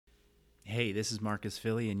Hey, this is Marcus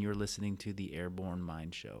Philly, and you're listening to the Airborne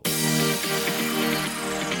Mind Show.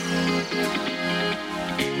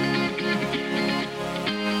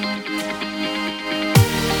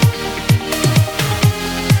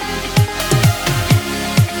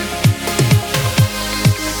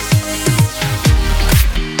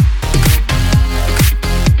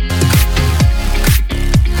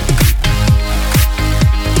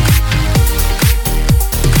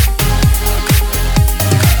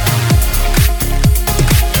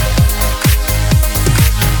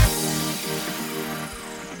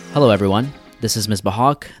 Hello everyone, this is Ms.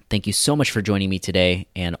 Bahawk. Thank you so much for joining me today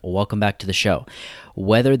and welcome back to the show.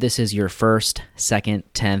 Whether this is your first, second,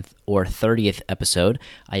 10th, or 30th episode,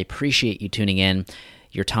 I appreciate you tuning in.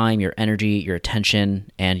 Your time, your energy, your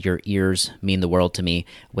attention, and your ears mean the world to me.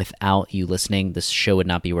 Without you listening, this show would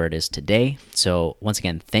not be where it is today. So once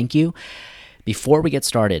again, thank you. Before we get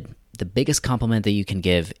started, the biggest compliment that you can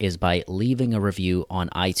give is by leaving a review on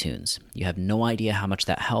iTunes. You have no idea how much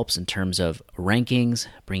that helps in terms of rankings,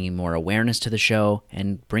 bringing more awareness to the show,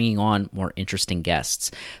 and bringing on more interesting guests.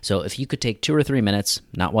 So if you could take 2 or 3 minutes,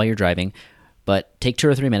 not while you're driving, but take 2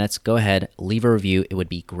 or 3 minutes, go ahead, leave a review. It would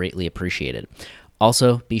be greatly appreciated.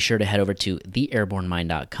 Also, be sure to head over to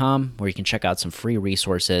theairbornemind.com where you can check out some free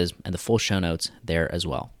resources and the full show notes there as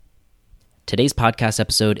well. Today's podcast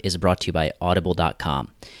episode is brought to you by audible.com.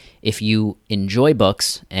 If you enjoy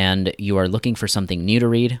books and you are looking for something new to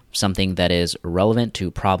read, something that is relevant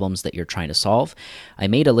to problems that you're trying to solve, I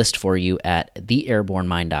made a list for you at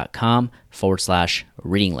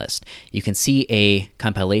theairbornemind.com/reading list. You can see a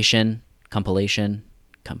compilation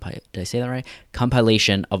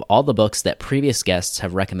of all the books that previous guests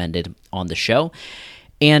have recommended on the show.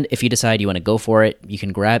 And if you decide you want to go for it, you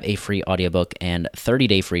can grab a free audiobook and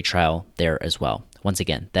 30-day free trial there as well. Once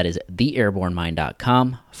again, that is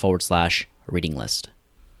theairbornemind.com/reading list.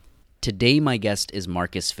 Today, my guest is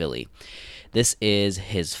Marcus Philly. This is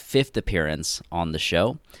his 5th appearance on the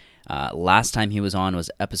show. Last time he was on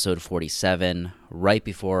was episode 47, right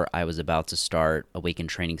before I was about to start Awaken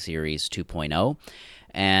Training Series 2.0.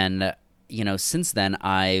 And, since then,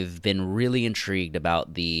 I've been really intrigued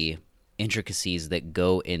about the intricacies that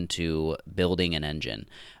go into building an engine.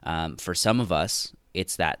 For some of us,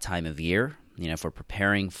 it's that time of year. If we're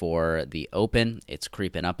preparing for the Open, it's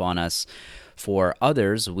creeping up on us. For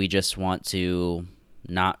others, we just want to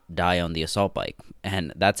not die on the assault bike.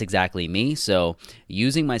 And that's exactly me. So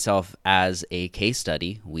using myself as a case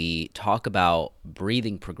study, we talk about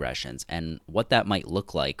breathing progressions and what that might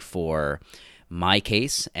look like for my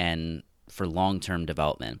case and for long-term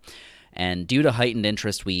development. And due to heightened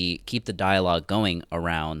interest, we keep the dialogue going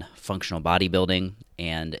around functional bodybuilding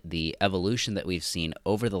and the evolution that we've seen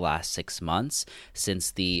over the last 6 months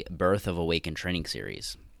since the birth of Awaken Training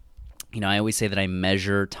Series. I always say that I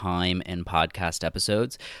measure time in podcast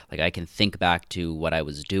episodes. Like I can think back to what I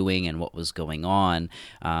was doing and what was going on.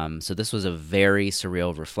 So this was a very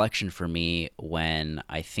surreal reflection for me when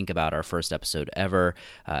I think about our first episode ever,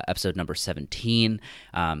 episode number 17.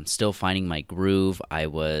 Still finding my groove. I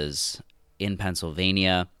was in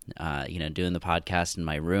Pennsylvania, doing the podcast in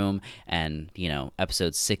my room, and,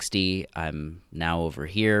 episode 60, I'm now over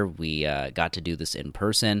here. We got to do this in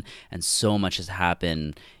person, and so much has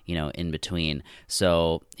happened, in between.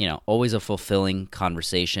 So, always a fulfilling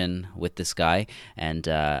conversation with this guy, and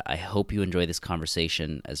I hope you enjoy this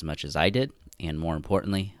conversation as much as I did, and more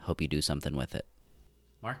importantly, hope you do something with it.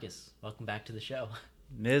 Marcus, welcome back to the show.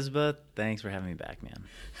 Mizba, thanks for having me back, man.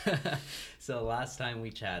 So last time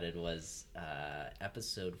we chatted was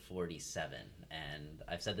episode 47, and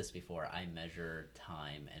I've said this before, I measure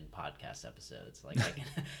time in podcast episodes. Like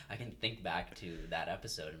I can think back to that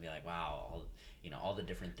episode and be like, wow, all the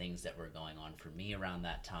different things that were going on for me around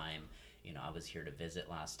that time. I was here to visit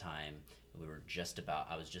last time. I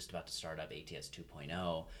was just about to start up ATS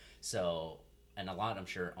 2.0. So, and a lot, I'm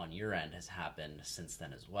sure, on your end has happened since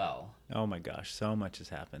then as well. Oh my gosh, so much has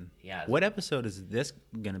happened. Yeah. What episode is this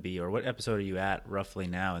going to be, or what episode are you at roughly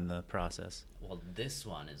now in the process? Well, this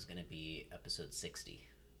one is going to be episode 60.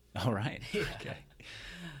 All right. Yeah. Okay.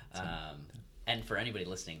 And for anybody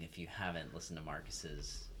listening, if you haven't listened to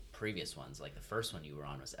Marcus's previous ones, like the first one you were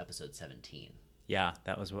on was episode 17. Yeah,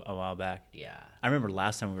 that was a while back. Yeah. I remember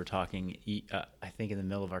last time we were talking, I think in the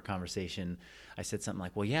middle of our conversation, I said something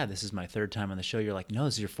like, well, yeah, this is my 3rd time on the show. You're like, no,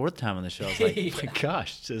 this is your 4th time on the show. I was like, Yeah. my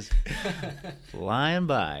gosh, just flying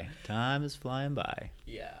by. Time is flying by.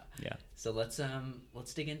 Yeah. Yeah. So let's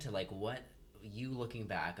dig into like what you looking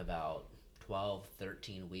back about 12,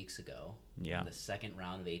 13 weeks ago. Yeah. The second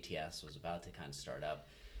round of ATS was about to kind of start up.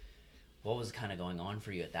 What was kind of going on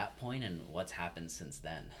for you at that point, and what's happened since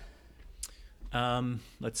then?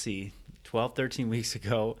 Let's see, 12, 13 weeks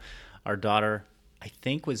ago, our daughter, I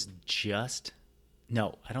think,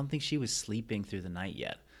 no, I don't think she was sleeping through the night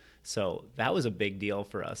yet. So that was a big deal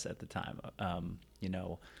for us at the time.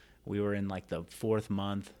 We were in like the 4th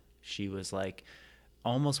month. She was like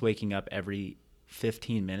almost waking up every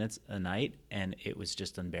 15 minutes a night, and it was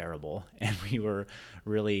just unbearable. And we were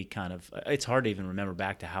really it's hard to even remember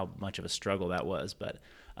back to how much of a struggle that was. But,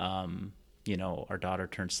 our daughter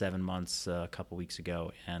turned 7 months a couple weeks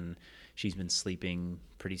ago, and she's been sleeping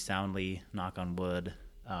pretty soundly, knock on wood.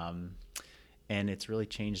 And it's really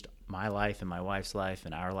changed my life and my wife's life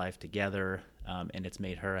and our life together. And it's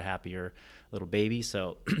made her a happier little baby.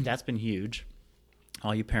 So that's been huge.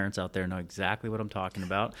 All you parents out there know exactly what I'm talking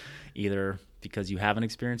about, either because you haven't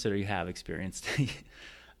experienced it or you have experienced it.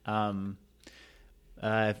 From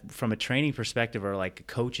a training perspective or like a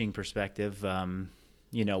coaching perspective,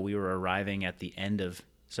 we were arriving at the end of,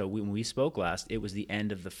 so when we spoke last, it was the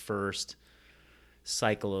end of the first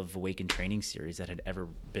cycle of Awaken training series that had ever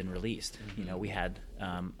been released. Mm-hmm. We had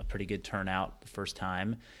a pretty good turnout the first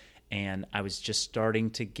time, and I was just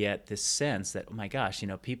starting to get this sense that, oh my gosh,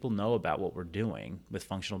 people know about what we're doing with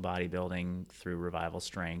functional bodybuilding through Revival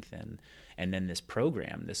Strength and then this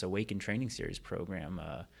program, this Awaken training series program.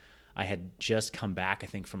 I had just come back, I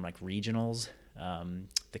think, from like regionals,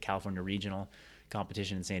 the California regional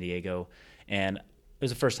competition in San Diego, and it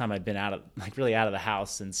was the first time I'd been really out of the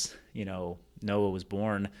house since, Noah was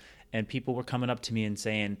born, and people were coming up to me and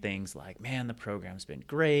saying things like, man, the program's been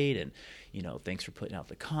great, and, thanks for putting out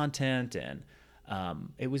the content. And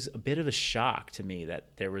it was a bit of a shock to me that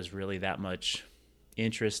there was really that much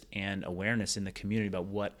interest and awareness in the community about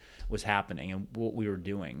what was happening and what we were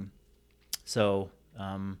doing. So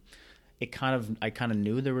I kind of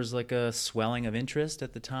knew there was like a swelling of interest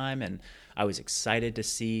at the time, and I was excited to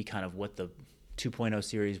see kind of what the 2.0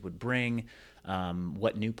 series would bring,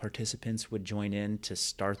 what new participants would join in to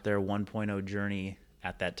start their 1.0 journey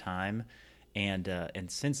at that time. And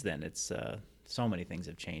since then, it's so many things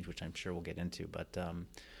have changed, which I'm sure we'll get into. But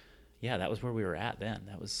that was where we were at then.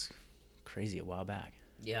 That was crazy a while back.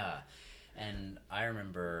 Yeah. And I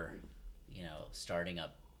remember, starting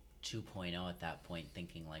up 2.0 at that point,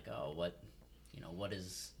 thinking like, oh, what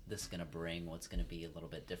is this going to bring? What's going to be a little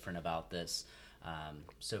bit different about this?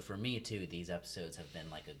 So for me too, these episodes have been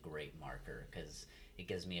like a great marker because it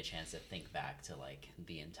gives me a chance to think back to like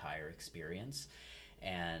the entire experience,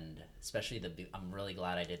 and especially I'm really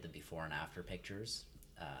glad I did the before and after pictures,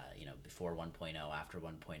 before 1.0, after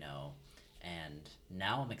 1.0, and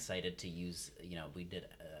now I'm excited to use, we did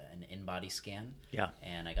an in-body scan,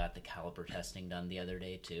 and I got the caliper testing done the other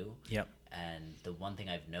day too. Yep. And the one thing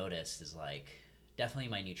I've noticed is like definitely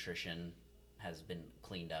my nutrition has been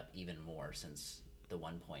cleaned up even more since the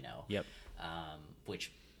 1.0. Yep.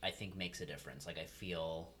 Which I think makes a difference. Like I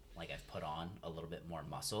feel like I've put on a little bit more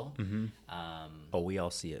muscle. Mm-hmm. We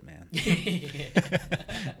all see it, man.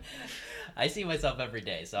 I see myself every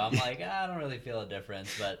day, so I'm like, I don't really feel a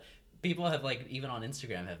difference, but people have like, even on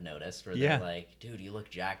Instagram have noticed where they're like, dude, you look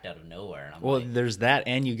jacked out of nowhere. And I'm like, there's that,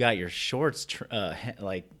 and you got your shorts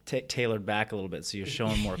tailored back a little bit, so you're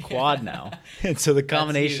showing more quad now. And so the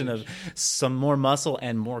combination of some more muscle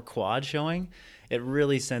and more quad showing, it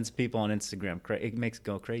really sends people on Instagram it makes it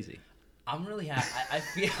go crazy. I'm really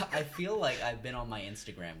happy. I feel like I've been on my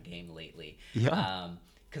Instagram game lately. Yeah.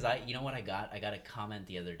 Because you know what I got? I got a comment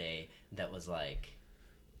the other day that was like,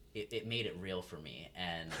 it made it real for me.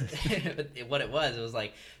 And what it was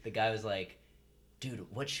like, the guy was like, dude,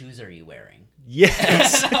 what shoes are you wearing?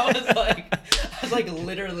 Yes. And I was like,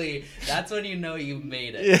 literally, that's when you know you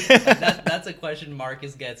made it. That's a question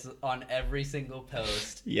Marcus gets on every single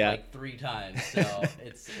post, like 3 times. So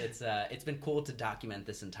it's been cool to document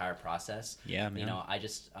this entire process. Yeah, man.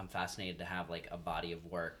 I'm fascinated to have like a body of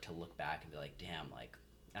work to look back and be like, damn, like,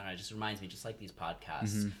 I don't know, it just reminds me, just like these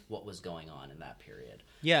podcasts, what was going on in that period.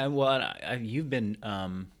 Yeah, well, you've been, I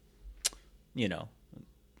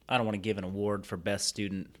don't want to give an award for best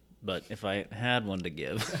student, but if I had one to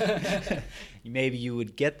give, maybe you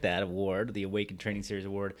would get that award, the Awaken Training Series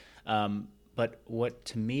award. But what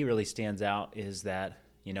to me really stands out is that,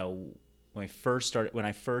 when I first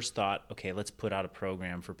thought, okay, let's put out a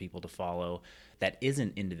program for people to follow that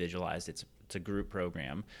isn't individualized, it's a group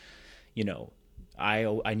program,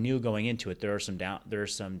 I knew going into it there are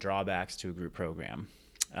some drawbacks to a group program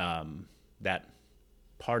that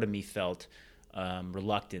part of me felt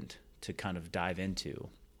reluctant to kind of dive into,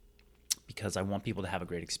 because I want people to have a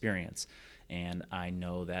great experience, and I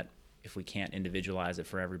know that if we can't individualize it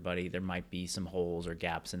for everybody, there might be some holes or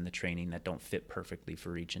gaps in the training that don't fit perfectly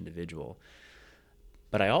for each individual.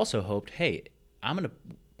 But I also hoped, hey, I'm going to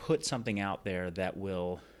put something out there that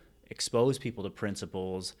will expose people to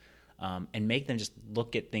principles, and make them just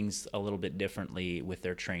look at things a little bit differently with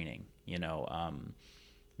their training.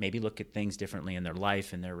 Maybe look at things differently in their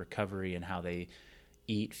life and their recovery and how they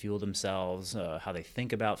eat, fuel themselves, how they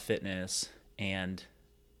think about fitness. And,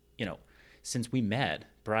 since we met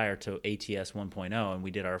prior to ATS 1.0 and we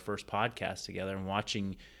did our first podcast together, and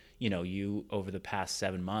watching, you over the past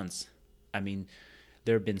 7 months, I mean,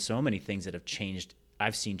 there have been so many things that have changed.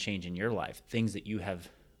 I've seen change in your life, things that you have,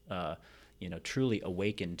 truly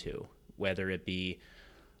awakened to, whether it be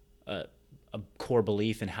a core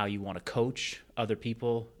belief in how you want to coach other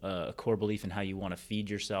people, a core belief in how you want to feed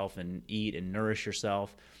yourself and eat and nourish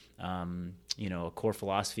yourself, a core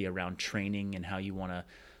philosophy around training and how you want to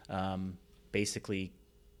basically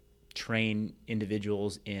train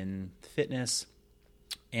individuals in fitness,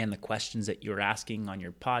 and the questions that you're asking on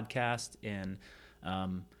your podcast. And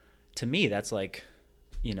to me, that's like,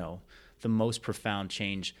 the most profound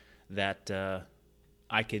change that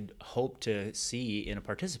I could hope to see in a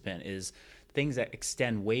participant is things that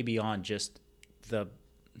extend way beyond just the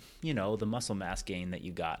muscle mass gain that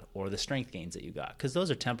you got or the strength gains that you got, because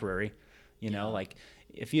those are temporary. Like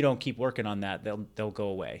if you don't keep working on that, they'll go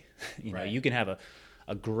away. Right. You can have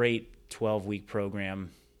a great 12-week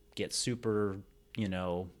program, get super,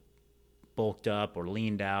 bulked up or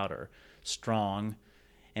leaned out or strong,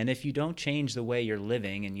 and if you don't change the way you're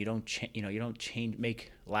living and you don't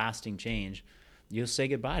make lasting change, you'll say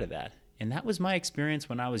goodbye to that. And that was my experience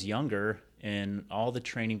when I was younger in all the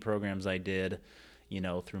training programs I did,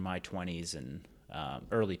 through my 20s and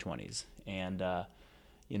early 20s. And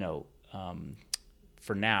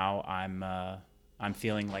for now, I'm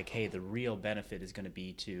feeling like, hey, the real benefit is going to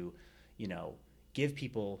be to, give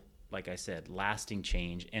people, like I said, lasting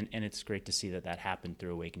change. And it's great to see that happened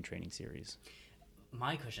through Awaken Training Series.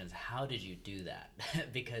 My question is, how did you do that?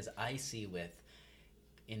 Because I see with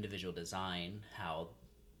individual design how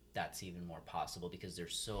that's even more possible, because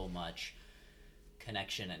there's so much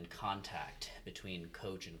connection and contact between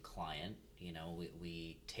coach and client.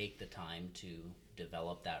 We take the time to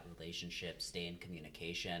develop that relationship, stay in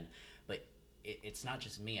communication, but it's not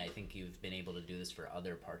just me. I think you've been able to do this for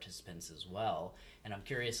other participants as well. And I'm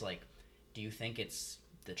curious, do you think it's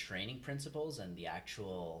the training principles and the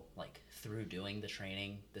actual, through doing the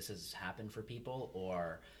training, this has happened for people,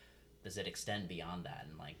 or does it extend beyond that?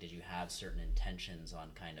 And did you have certain intentions on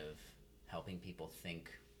kind of helping people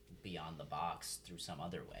think beyond the box through some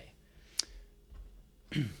other way?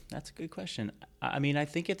 That's a good question. I mean, I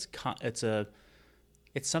think it's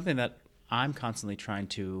something that I'm constantly trying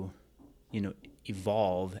to,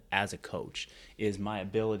 evolve as a coach, is my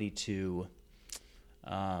ability to,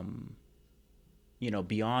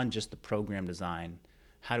 beyond just the program design,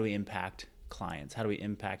 how do we impact clients? How do we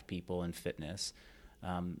impact people in fitness?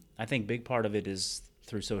 I think a big part of it is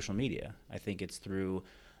through social media. I think it's through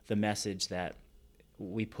the message that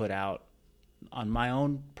we put out on my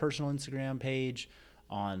own personal Instagram page,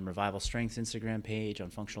 on Revival Strength's Instagram page, on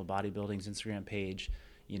Functional Bodybuilding's Instagram page.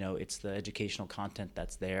 It's the educational content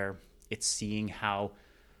that's there. It's seeing how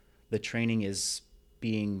the training is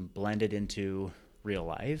being blended into real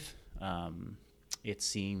life. It's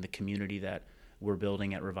seeing the community that we're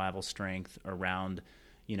building at Revival Strength around,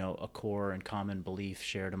 a core and common belief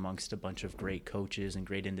shared amongst a bunch of great coaches and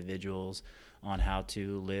great individuals on how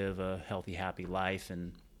to live a healthy, happy life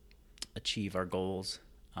and achieve our goals.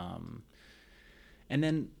 And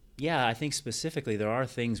then, I think specifically there are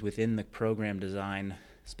things within the program design,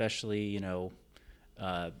 especially,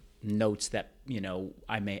 notes that,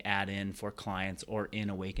 I may add in for clients or in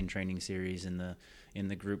Awaken Training Series in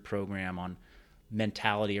the group program on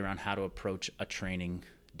mentality around how to approach a training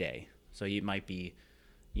day. So it might be,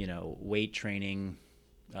 weight training,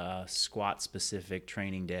 squat specific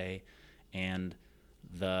training day, and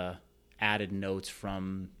the added notes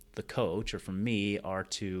from the coach or from me are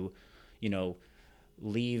to,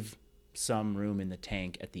 leave some room in the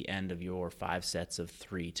tank at the end of your 5 sets of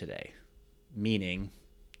 3 today. Meaning,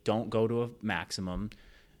 don't go to a maximum.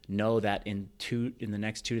 Know that in the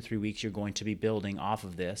next 2 to 3 weeks, you're going to be building off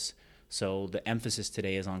of this. So the emphasis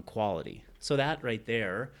today is on quality. So that right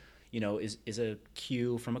there, is a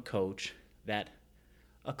cue from a coach that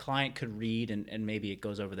a client could read, and maybe it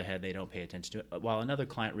goes over their head. They don't pay attention to it. While another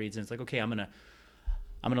client reads and it's like, okay, I'm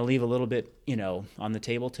gonna leave a little bit, on the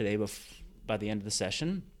table today. By the end of the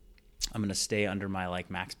session, I'm gonna stay under my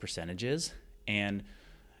max percentages. And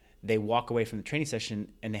they walk away from the training session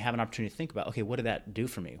and they have an opportunity to think about, okay, what did that do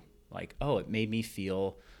for me? It made me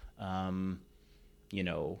feel,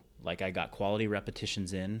 like I got quality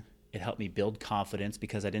repetitions in. It helped me build confidence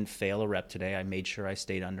because I didn't fail a rep today. I made sure I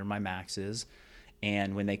stayed under my maxes.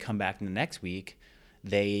 And when they come back in the next week,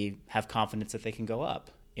 they have confidence that they can go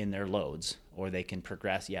up in their loads, or they can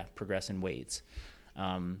progress in weights.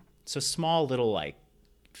 So small little like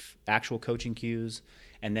actual coaching cues,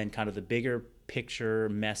 and then kind of the bigger picture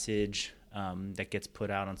message that gets put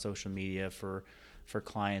out on social media for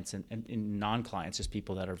clients and non-clients, just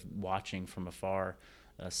people that are watching from afar,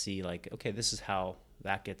 see like, okay, this is how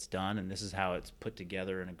that gets done, and this is how it's put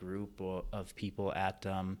together in a group of people at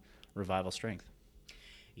Revival Strength.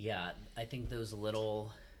 Yeah, I think those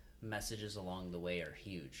little messages along the way are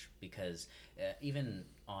huge, because even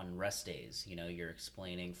on rest days, you're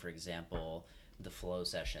explaining, for example, the flow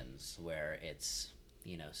sessions where it's,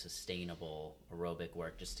 sustainable aerobic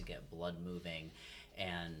work just to get blood moving,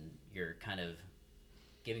 and you're kind of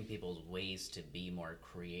giving people ways to be more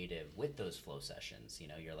creative with those flow sessions.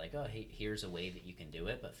 You're like, oh, hey, here's a way that you can do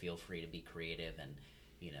it, but feel free to be creative and,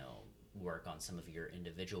 work on some of your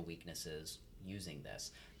individual weaknesses using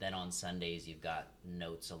this. Then on Sundays, you've got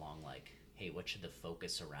notes along like, hey, what should the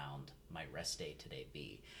focus around my rest day today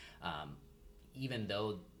be? Even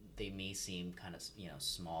though they may seem kind of,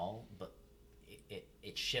 small, but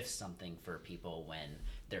it shifts something for people when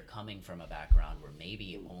they're coming from a background where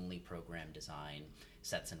maybe only program design,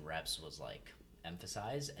 sets and reps was like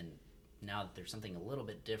emphasized, and now that there's something a little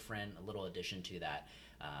bit different, a little addition to that,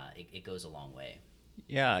 it goes a long way.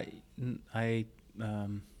 Yeah, I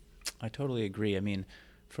totally agree. I mean,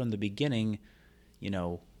 from the beginning,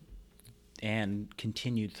 and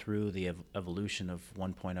continued through the evolution of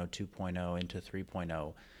 1.0, 2.0 into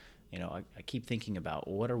 3.0, I keep thinking about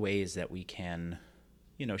what are ways that we can,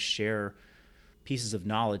 share pieces of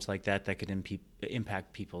knowledge like that could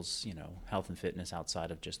impact people's, health and fitness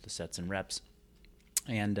outside of just the sets and reps.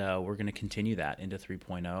 And we're going to continue that into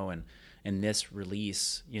 3.0. And in this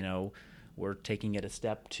release, we're taking it a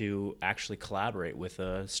step to actually collaborate with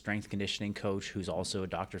a strength conditioning coach who's also a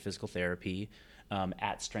doctor of physical therapy,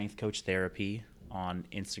 at Strength Coach Therapy on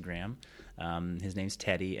Instagram. His name's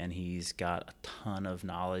Teddy, and he's got a ton of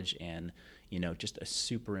knowledge and, just a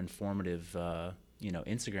super informative,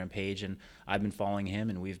 Instagram page. And I've been following him,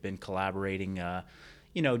 and we've been collaborating,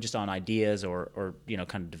 just on ideas or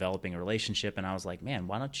kind of developing a relationship. And I was like, man,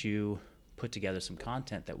 why don't you put together some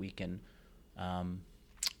content that we can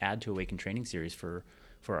add to Awaken Training Series for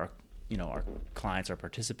our, our clients, our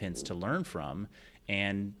participants to learn from,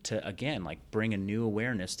 and to, again, like bring a new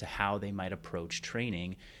awareness to how they might approach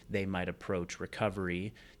training, they might approach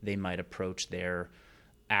recovery, they might approach their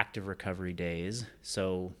active recovery days.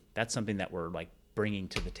 So that's something that we're like bringing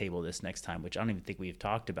to the table this next time, which I don't even think we've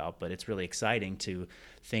talked about, but it's really exciting to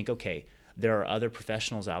think, okay, there are other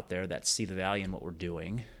professionals out there that see the value in what we're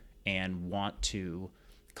doing and want to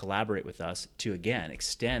collaborate with us to, again,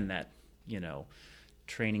 extend that,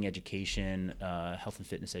 training education, health and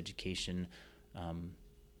fitness education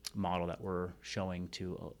model that we're showing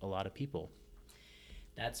to a lot of people.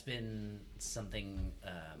 That's been something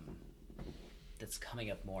that's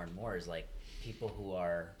coming up more and more, is like people who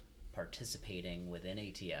are participating within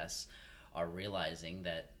ATS are realizing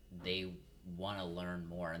that they want to learn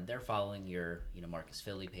more, and they're following your Marcus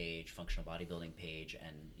Filly page, functional bodybuilding page,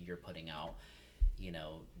 and you're putting out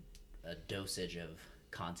a dosage of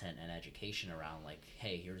content and education around like,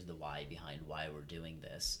 hey, here's the why behind why we're doing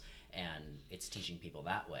this, and it's teaching people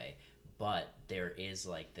that way. But there is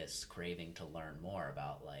like this craving to learn more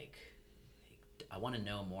about, like, I want to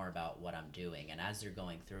know more about what I'm doing. And as they're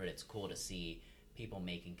going through it, it's cool to see people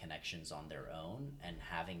making connections on their own and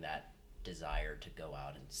having that desire to go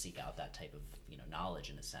out and seek out that type of knowledge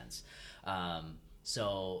in a sense.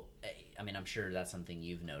 So, I mean, I'm sure that's something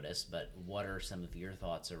you've noticed, but what are some of your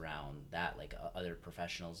thoughts around that? Like other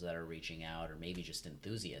professionals that are reaching out, or maybe just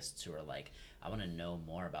enthusiasts who are like, I want to know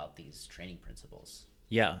more about these training principles.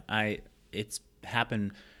 Yeah, it's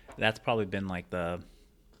happened. That's probably been like the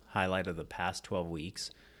highlight of the past 12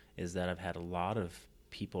 weeks, is that I've had a lot of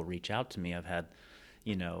people reach out to me. I've had,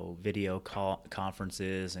 video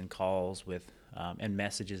conferences and calls with, and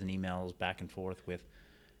messages and emails back and forth with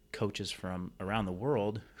coaches from around the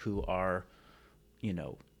world who are,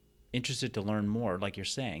 interested to learn more, like you're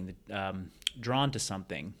saying, drawn to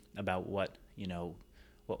something about what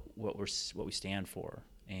we stand for.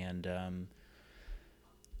 And,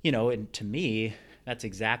 and to me, that's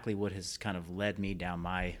exactly what has kind of led me down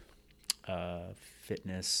my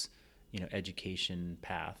fitness, education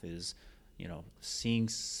path, is, seeing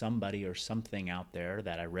somebody or something out there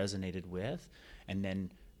that I resonated with, and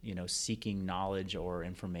then, seeking knowledge or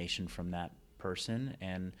information from that person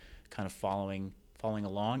and kind of following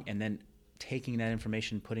along, and then taking that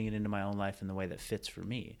information, putting it into my own life in the way that fits for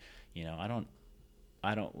me. I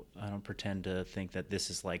don't pretend to think that this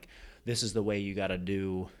is the way you got to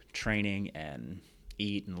do training and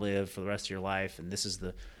eat and live for the rest of your life, and this is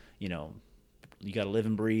the, you know, you got to live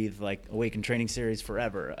and breathe like Awaken Training Series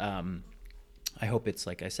forever. I hope it's,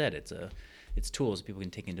 like I said, it's tools people can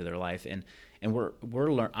take into their life, and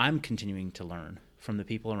I'm continuing to learn from the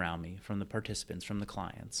people around me, from the participants, from the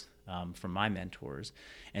clients, from my mentors,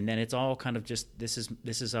 and then it's all kind of just this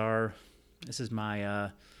is my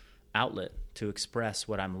outlet to express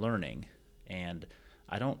what I'm learning, and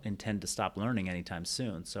I don't intend to stop learning anytime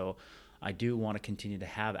soon. So I do want to continue to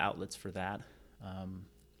have outlets for that,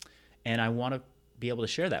 and I want to be able to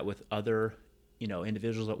share that with other, you know,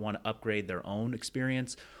 individuals that want to upgrade their own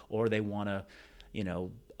experience, or they want to, you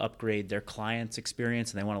know, upgrade their clients'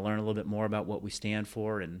 experience, and they want to learn a little bit more about what we stand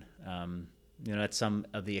for. And, you know, that's some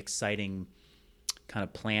of the exciting kind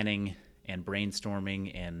of planning and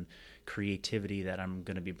brainstorming and creativity that I'm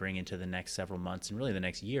going to be bringing to the next several months and really the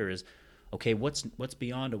next year is, okay, what's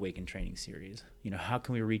beyond Awaken Training Series? You know, how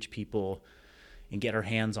can we reach people and get our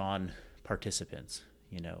hands on participants?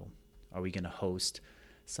 You know, are we going to host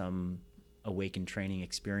some Awaken Training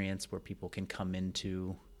experience where people can come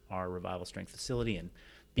into our Revival Strength facility and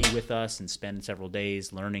be with us and spend several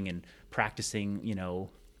days learning and practicing, you know,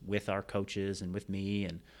 with our coaches and with me?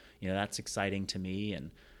 And, you know, that's exciting to me.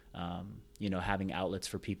 And, you know, having outlets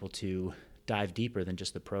for people to dive deeper than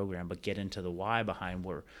just the program, but get into the why behind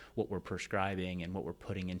what we're prescribing and what we're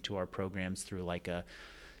putting into our programs through like a,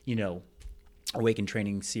 you know, Awaken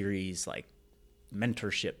Training Series, like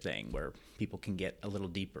mentorship thing where people can get a little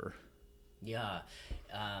deeper. Yeah.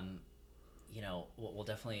 You know, we'll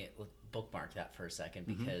definitely bookmark that for a second,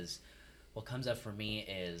 because what comes up for me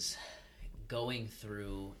is going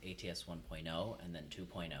through ATS 1.0 and then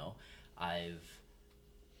 2.0. I've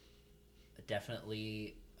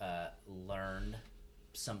definitely learned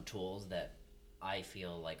some tools that I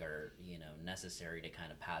feel like are, you know, necessary to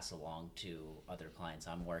kind of pass along to other clients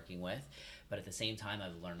I'm working with. But at the same time,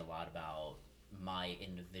 I've learned a lot about my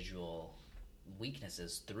individual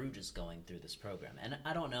weaknesses through just going through this program. And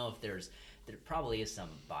I don't know if there probably is some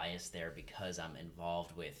bias there because I'm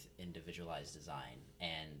involved with individualized design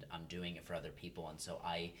and I'm doing it for other people. And so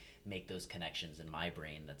I make those connections in my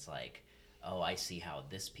brain that's like, oh, I see how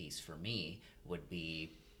this piece for me would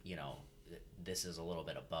be, you know, this is a little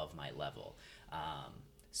bit above my level.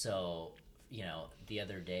 So, you know, the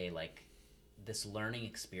other day, like, this learning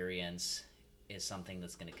experience is something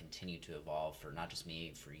that's going to continue to evolve for not just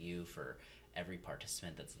me, for you, for every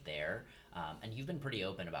participant that's there. And you've been pretty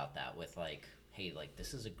open about that with like, hey, like,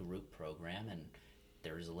 this is a group program and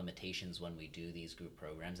there's limitations when we do these group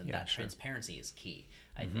programs, and that transparency is key,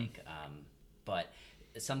 I think. But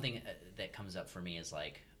something that comes up for me is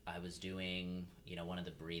like, I was doing, you know, one of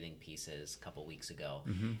the breathing pieces a couple weeks ago,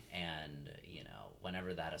 and, you know,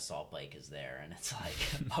 whenever that assault bike is there and it's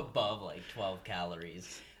like above like 12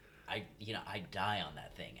 calories, I die on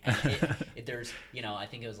that thing. And there's, you know, I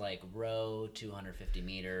think it was like row 250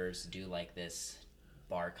 meters, do like this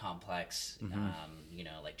bar complex, you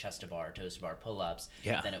know, like chest to bar, toes to bar pull-ups.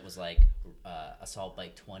 Yeah. Then it was like assault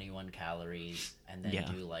bike 21 calories, and then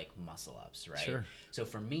do like muscle ups, right? Sure. So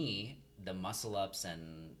for me, the muscle ups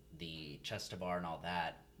and the chest to bar and all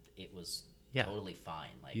that, it was totally fine.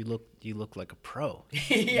 Like, you look like a pro.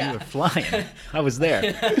 You were flying. I was there.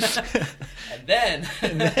 and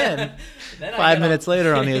then 5 minutes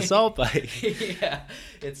later on the assault bike.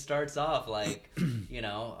 It starts off like, you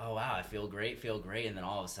know, oh wow, I feel great, and then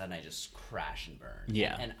all of a sudden I just crash and burn.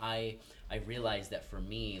 Yeah. And I realized that for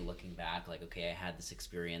me, looking back, like, okay, I had this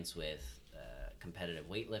experience with competitive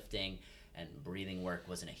weightlifting, and breathing work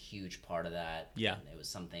wasn't a huge part of that. Yeah. And it was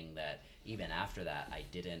something that even after that I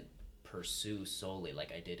didn't pursue solely.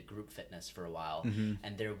 Like, I did group fitness for a while,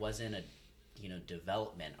 and there wasn't a, you know,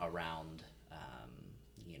 development around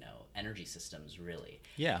you know, energy systems really.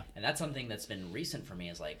 Yeah. And that's something that's been recent for me,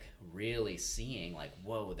 is like really seeing like,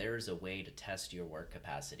 whoa, there's a way to test your work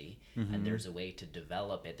capacity, and there's a way to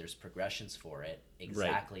develop it. There's progressions for it,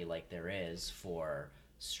 exactly like there is for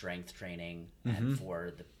strength training and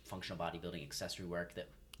for the functional bodybuilding accessory work that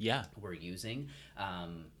we're using.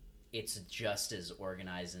 It's just as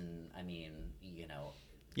organized, and I mean, you know.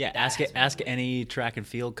 Yeah, ask any track and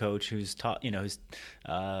field coach who's taught, you know, who's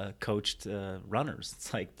coached runners.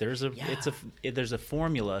 It's like there's a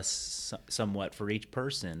formula somewhat for each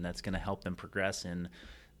person that's going to help them progress in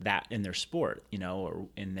their sport, you know, or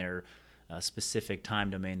in their specific time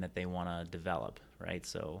domain that they want to develop, right?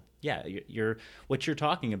 So yeah, what you're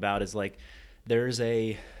talking about is like there's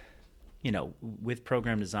a, you know, with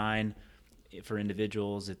program design for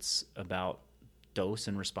individuals, it's about dose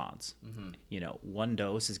and response. You know, one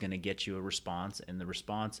dose is going to get you a response, and the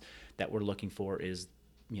response that we're looking for is,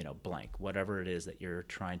 you know, blank, whatever it is that you're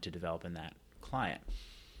trying to develop in that client.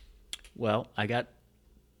 Well, I got,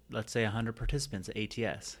 let's say, 100 participants at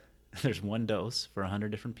ATS. There's one dose for 100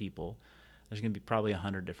 different people. There's going to be probably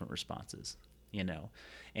 100 different responses,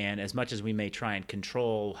 And as much as we may try and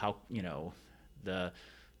control how,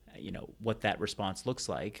 what that response looks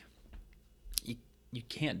like, you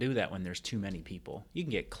can't do that when there's too many people. You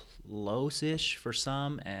can get close-ish for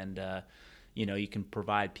some, and you can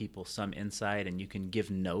provide people some insight, and you can give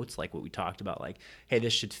notes like what we talked about, like, hey,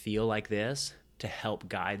 this should feel like this, to help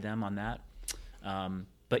guide them on that.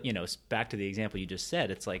 But back to the example you just said,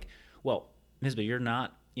 it's like, well, Misbah, you're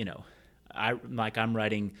not, I'm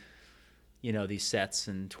writing, these sets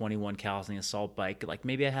and 21 cals on the assault bike. Like,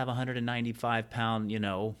 maybe I have a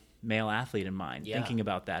 195-pound, male athlete in mind, thinking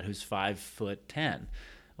about that, who's 5'10".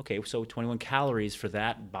 Okay, so 21 calories for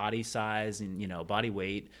that body size and, body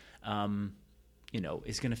weight,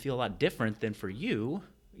 is going to feel a lot different than for you,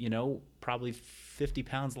 probably 50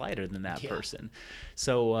 pounds lighter than that person.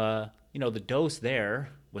 So, the dose there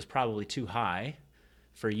was probably too high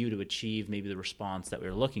for you to achieve maybe the response that we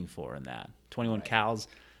were looking for in that. 21 cals,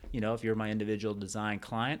 if you're my individual design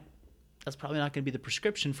client, that's probably not going to be the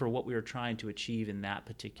prescription for what we were trying to achieve in that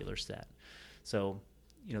particular set. So,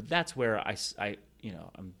 that's where I'm,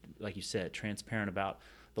 like you said, transparent about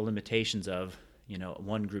the limitations of,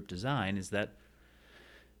 one group design, is that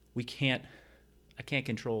I can't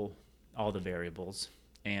control all the variables.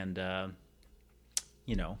 And,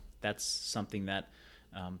 that's something that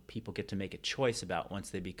people get to make a choice about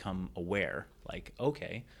once they become aware. Like,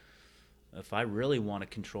 okay, if I really want to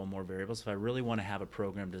control more variables, if I really want to have a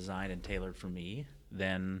program designed and tailored for me,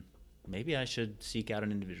 then maybe I should seek out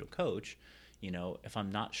an individual coach. If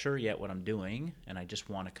I'm not sure yet what I'm doing and I just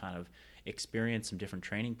want to kind of experience some different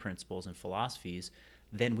training principles and philosophies,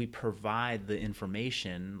 then we provide the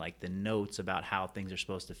information, like the notes about how things are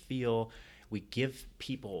supposed to feel. We give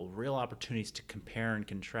people real opportunities to compare and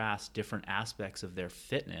contrast different aspects of their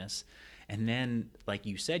fitness. And then, like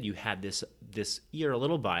you said, you had this you're a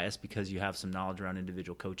little biased because you have some knowledge around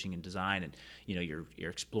individual coaching and design, and you're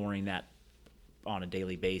exploring that on a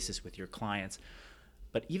daily basis with your clients.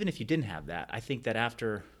 But even if you didn't have that, I think that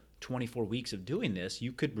after 24 weeks of doing this,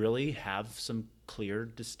 you could really have some clear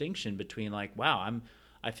distinction between, like, wow,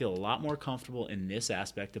 I feel a lot more comfortable in this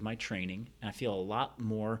aspect of my training, and I feel a lot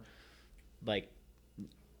more I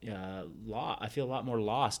feel a lot more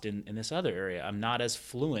lost in this other area. I'm not as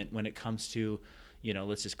fluent when it comes to,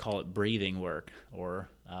 let's just call it breathing work or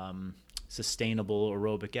sustainable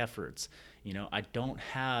aerobic efforts. I don't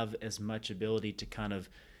have as much ability to kind of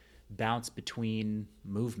bounce between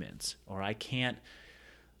movements, or I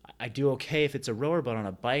do okay if it's a rower, but on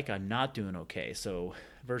a bike, I'm not doing okay. So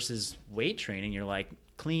versus weight training, you're like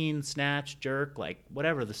clean, snatch, jerk, like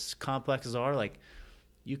whatever the complexes are, like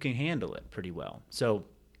you can handle it pretty well. So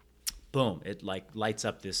boom, it like lights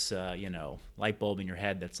up this, light bulb in your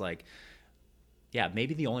head that's like, yeah,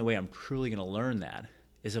 maybe the only way I'm truly going to learn that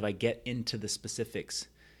is if I get into the specifics,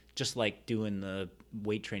 just like doing the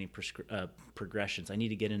weight training progressions. I need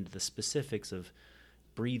to get into the specifics of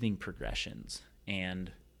breathing progressions.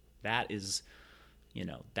 And that is,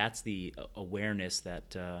 that's the awareness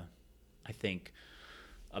that I think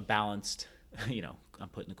a balanced, I'm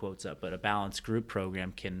putting the quotes up, but a balanced group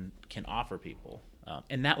program can offer people.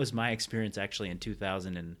 And that was my experience actually in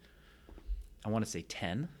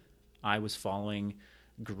 2010. I was following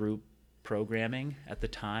group programming at the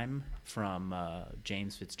time from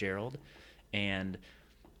James Fitzgerald. And,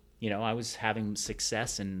 I was having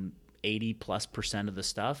success in 80+% of the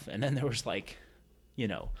stuff. And then there was like,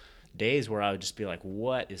 days where I would just be like,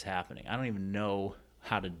 what is happening? I don't even know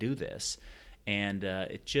how to do this. And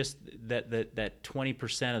it just, that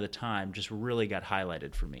 20% of the time just really got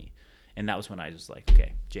highlighted for me. And that was when I was like,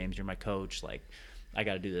 okay, James, you're my coach. Like, I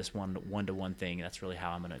got to do this one-to-one thing. That's really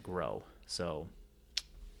how I'm going to grow. So,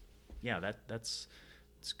 yeah, that's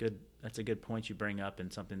good. That's a good point you bring up,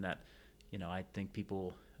 and something that, I think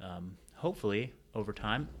people, hopefully over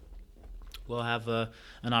time, will have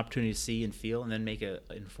an opportunity to see and feel, and then make an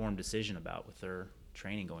informed decision about with their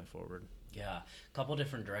training going forward. Yeah, a couple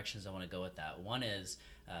different directions I want to go with that. One is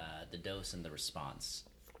the dose and the response.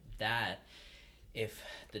 That if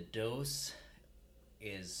the dose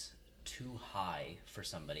is too high for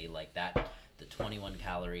somebody like that, the 21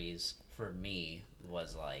 calories for me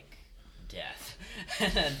was like death.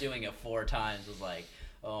 And then doing it 4 times was like,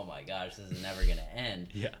 oh my gosh, this is never going to end.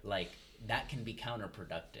 Yeah. Like, that can be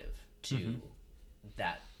counterproductive to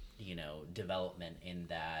that, development in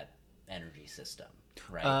that energy system,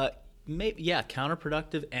 right? Maybe, yeah,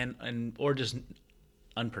 counterproductive and or just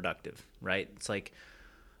unproductive, right? It's like,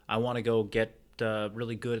 I want to go get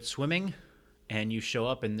really good at swimming, and you show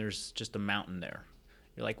up and there's just a mountain there.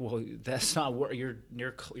 You're like, well, that's not where you're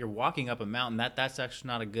walking up a mountain. That's actually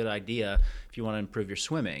not a good idea if you want to improve your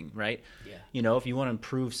swimming, right? Yeah. You know, if you want to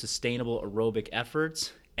improve sustainable aerobic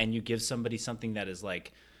efforts and you give somebody something that is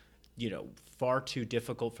like, you know, far too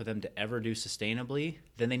difficult for them to ever do sustainably,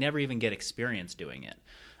 then they never even get experience doing it.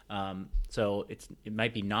 So it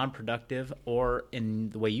might be non-productive, or in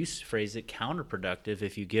the way you phrase it, counterproductive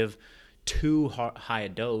if you give too high a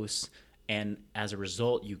dose, and as a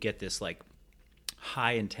result you get this like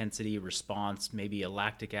high intensity response, maybe a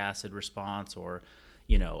lactic acid response, or,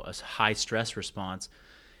 you know, a high stress response.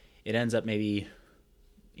 It ends up maybe,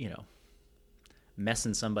 you know,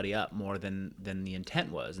 messing somebody up more than the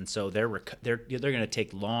intent was, and so they're going to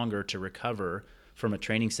take longer to recover from a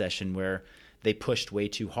training session where they pushed way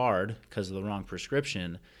too hard because of the wrong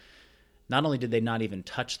prescription. Not only did they not even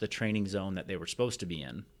touch the training zone that they were supposed to be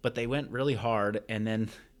in, but they went really hard, and then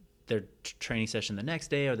their training session the next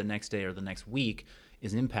day or the next day or the next week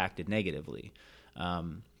is impacted negatively.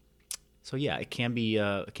 So yeah, it can be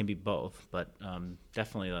both, but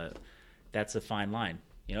definitely that's a fine line,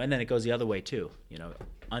 you know. And then it goes the other way too, you know,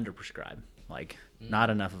 underprescribe, like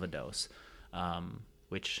not enough of a dose,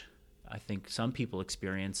 which I think some people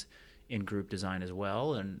experience in group design as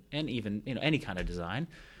well, and even, you know, any kind of design,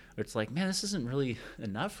 where it's like, man, this isn't really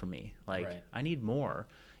enough for me. Like, right. I need more,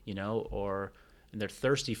 you know, and they're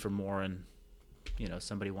thirsty for more, and, you know,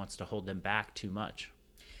 somebody wants to hold them back too much.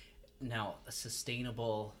 Now, a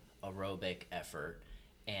sustainable aerobic effort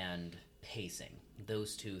and pacing,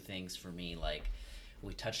 those two things for me, like,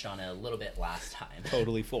 we touched on it a little bit last time.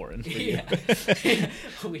 Totally foreign for you.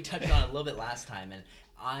 We touched on it a little bit last time, and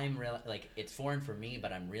it's foreign for me,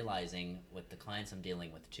 but I'm realizing with the clients I'm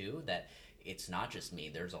dealing with too that it's not just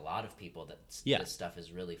me. There's a lot of people that this stuff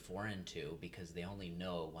is really foreign to, because they only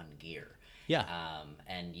know one gear. Yeah.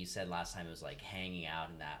 And you said last time it was like hanging out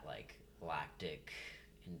in that like lactic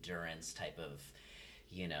endurance type of,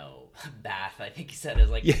 you know, bath. I think you said it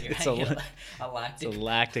was like, it's a lactic. It's a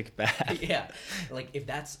lactic bath. Yeah. Like if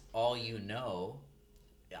that's all you know,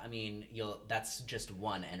 I mean, that's just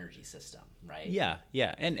one energy system, right? Yeah,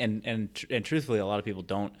 yeah, and truthfully, a lot of people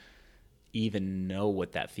don't even know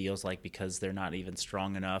what that feels like because they're not even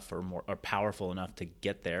strong enough or powerful enough to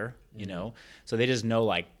get there, you know. So they just know,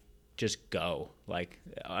 like, just go. Like,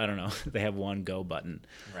 I don't know, they have one go button.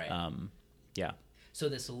 Right. Yeah. So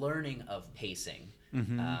this learning of pacing,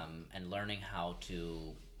 and learning how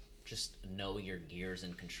to just know your gears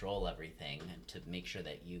and control everything, and to make sure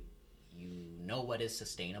that you know what is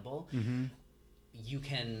sustainable, you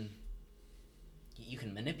can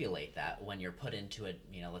manipulate that when you're put into a,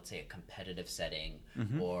 you know, let's say a competitive setting,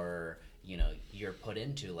 or, you know, you're put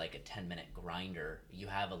into like a 10-minute grinder. You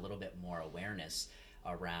have a little bit more awareness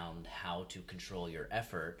around how to control your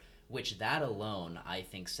effort, which that alone I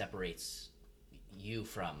think separates you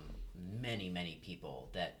from many, many people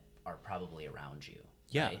that are probably around you.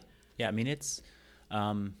 Yeah. Right? Yeah. I mean, it's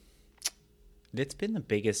been the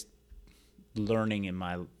biggest learning in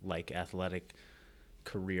my like athletic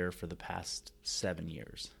career for the past 7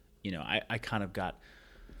 years. You know, I kind of got,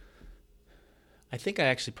 I think I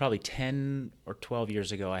actually probably 10 or 12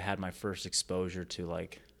 years ago, I had my first exposure to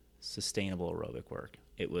like sustainable aerobic work.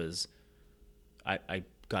 It was, I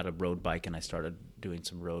got a road bike and I started doing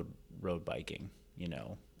some road biking, you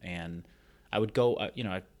know, and I would go, I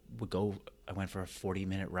went for a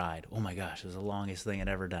 40-minute ride. Oh my gosh, it was the longest thing I'd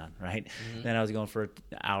ever done, right? Then I was going for an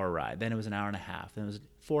hour ride. Then it was an hour and a half. Then it was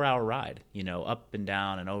a 4-hour ride, you know, up and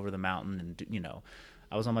down and over the mountain. And, you know,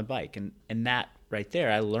 I was on my bike. And that right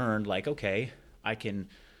there, I learned, like, okay, I can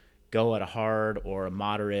go at a hard or a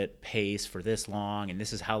moderate pace for this long, and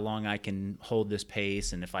this is how long I can hold this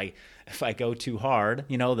pace. And if I go too hard,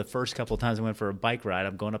 you know, the first couple of times I went for a bike ride,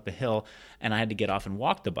 I'm going up a hill, and I had to get off and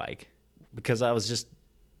walk the bike because I was just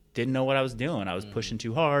didn't know what I was doing. I was pushing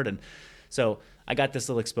too hard. And so I got this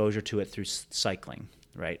little exposure to it through cycling,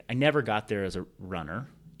 right? I never got there as a runner,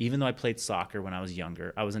 even though I played soccer when I was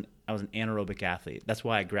younger. I was an anaerobic athlete. That's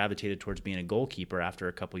why I gravitated towards being a goalkeeper after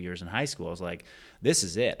a couple years in high school. I was like, this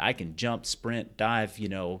is it. I can jump, sprint, dive, you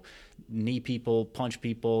know, knee people, punch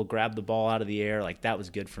people, grab the ball out of the air. Like, that was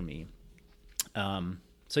good for me.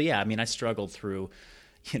 So yeah, I mean, I struggled through,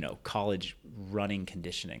 you know, college running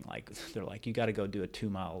conditioning. Like, they're like, you got to go do a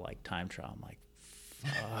 2-mile like time trial. I'm like,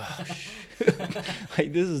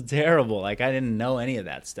 like, this is terrible. Like, I didn't know any of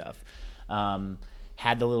that stuff.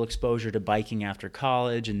 Had the little exposure to biking after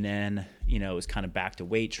college, and then, you know, it was kind of back to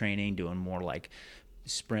weight training, doing more like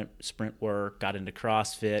sprint work, got into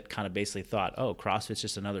CrossFit, kind of basically thought, oh, CrossFit's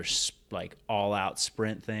just another like all out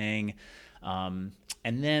sprint thing. And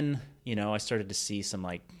then, you know, I started to see some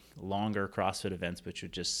like longer CrossFit events, which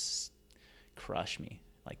would just crush me.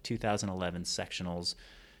 Like 2011 sectionals,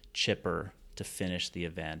 chipper to finish the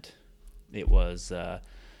event. It was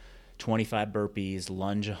 25 burpees,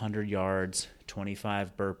 lunge 100 yards,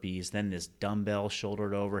 25 burpees, then this dumbbell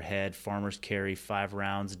shouldered overhead, farmer's carry, 5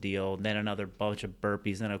 rounds deal, then another bunch of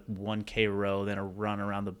burpees, then a 1K row, then a run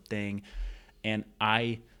around the thing. And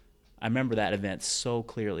I remember that event so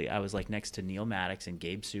clearly. I was like next to Neil Maddox and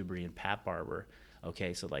Gabe Subry and Pat Barber.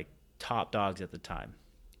 Okay, so like top dogs at the time.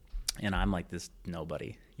 And I'm like this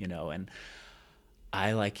nobody, and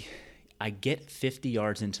I get 50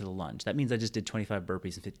 yards into the lunge. That means I just did 25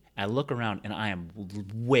 burpees and 50. I look around and I am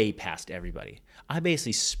way past everybody. I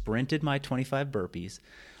basically sprinted my 25 burpees,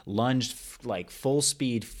 lunged like full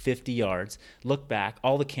speed 50 yards, looked back,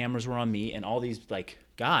 all the cameras were on me and all these like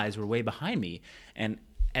guys were way behind me. And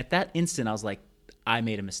at that instant I was like, I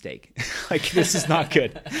made a mistake. Like, this is not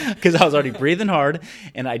good, because I was already breathing hard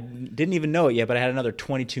and I didn't even know it yet, but I had another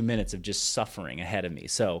 22 minutes of just suffering ahead of me.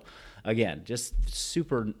 So again, just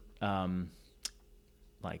super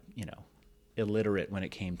illiterate when it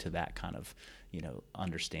came to that kind of,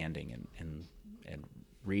 understanding and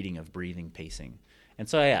reading of breathing, pacing. And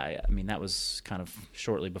so, I mean, that was kind of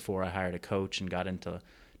shortly before I hired a coach and got into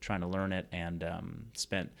trying to learn it, and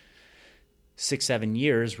spent 6-7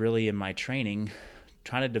 years really in my training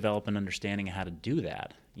trying to develop an understanding of how to do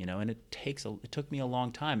that, and it took me a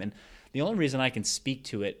long time. And the only reason I can speak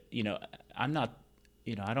to it, I'm not,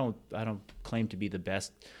 I don't claim to be the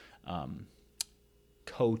best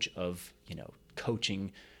coach of,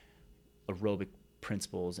 coaching aerobic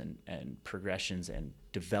principles and progressions and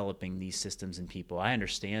developing these systems in people. I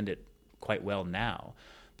understand it quite well now,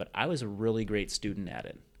 but I was a really great student at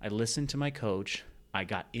it. I listened to my coach. I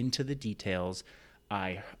got into the details.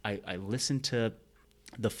 I listened to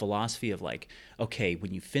the philosophy of like, okay,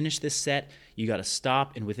 when you finish this set, you got to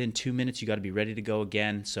stop, and within 2 minutes, you got to be ready to go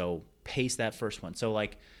again. So pace that first one. So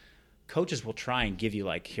like, coaches will try and give you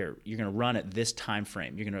like, here, you're going to run at this time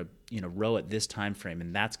frame. You're going to, row at this time frame,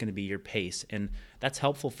 and that's going to be your pace. And that's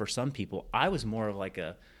helpful for some people. I was more of like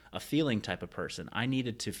a feeling type of person. I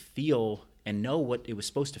needed to feel and know what it was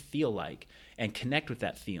supposed to feel like and connect with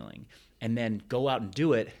that feeling, and then go out and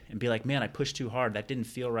do it and be like, man, I pushed too hard. That didn't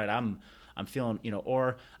feel right. I'm feeling,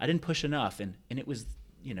 or I didn't push enough. And it was,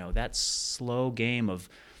 that slow game of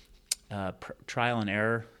trial and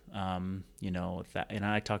error. And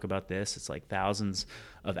I talk about this, it's like thousands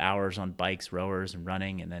of hours on bikes, rowers, and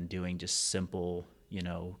running, and then doing just simple,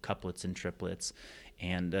 couplets and triplets.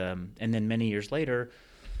 And then many years later,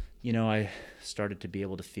 I started to be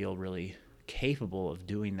able to feel really capable of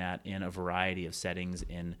doing that in a variety of settings,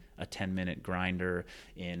 in a 10-minute grinder,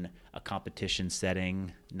 in a competition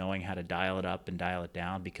setting, knowing how to dial it up and dial it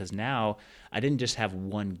down, because now I didn't just have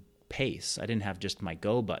one pace. I didn't have just my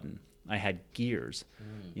go button. I had gears,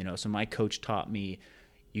 so my coach taught me,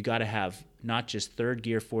 you got to have not just third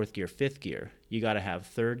gear, fourth gear, fifth gear. You got to have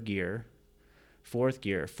third gear, fourth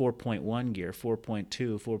gear, 4.1 gear,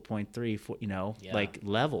 4.2, 4.3, like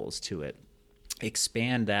levels to it.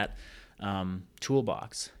 Expand that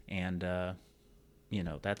toolbox, and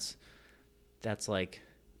that's like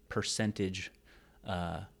percentage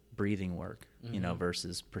breathing work,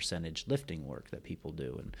 versus percentage lifting work that people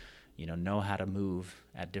do, and know how to move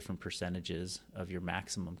at different percentages of your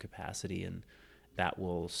maximum capacity, and that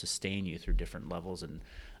will sustain you through different levels and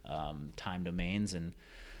time domains and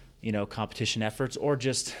competition efforts, or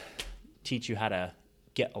just teach you how to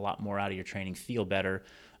get a lot more out of your training, feel better,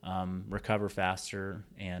 recover faster,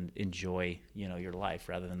 and enjoy your life,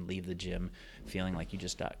 rather than leave the gym feeling like you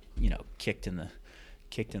just got kicked in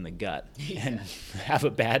the gut and have a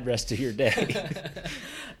bad rest of your day.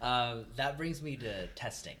 That brings me to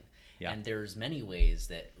testing. Yeah. And there's many ways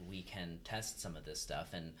that we can test some of this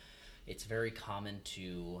stuff, and it's very common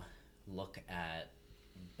to look at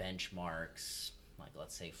benchmarks, like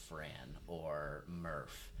let's say Fran or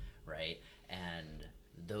Murph, right? And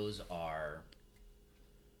those are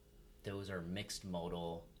mixed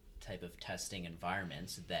modal type of testing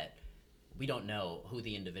environments that we don't know who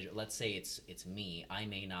the individual. Let's say it's me. I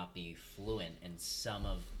may not be fluent in some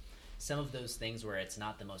of those things, where it's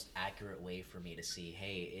not the most accurate way for me to see,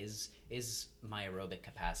 hey, is my aerobic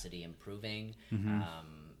capacity improving? Mm-hmm.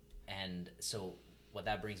 And so what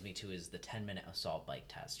that brings me to is the 10-minute assault bike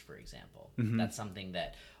test, for example. Mm-hmm. That's something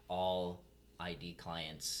that all ID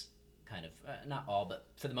clients kind of, not all, but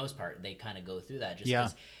for the most part, they kind of go through that, just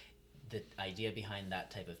because the idea behind that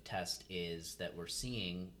type of test is that we're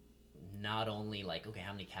seeing not only like, okay,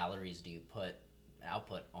 how many calories do you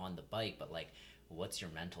output on the bike, but like, what's your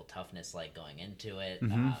mental toughness like going into it?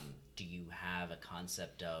 Do you have a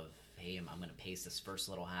concept of, hey, I'm going to pace this first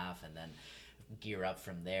little half and then gear up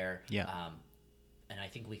from there? Yeah. And I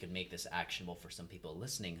think we could make this actionable for some people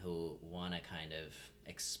listening who want to kind of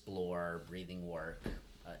explore breathing work.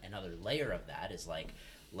 Another layer of that is like,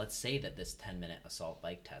 let's say that this 10-minute assault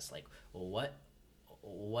bike test, like, well,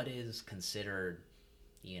 what is considered,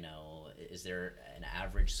 is there an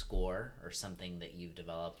average score or something that you've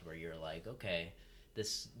developed where you're like, okay,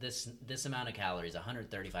 this amount of calories,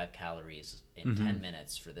 135 calories in 10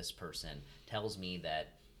 minutes for this person tells me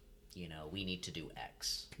that, we need to do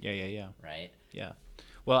X. Yeah. Right? Yeah.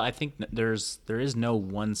 Well, I think there is no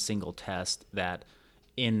one single test that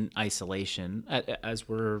in isolation, as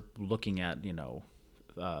we're looking at,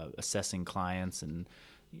 assessing clients, and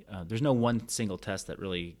there's no one single test that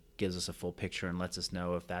really gives us a full picture and lets us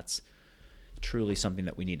know if that's truly something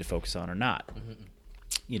that we need to focus on or not.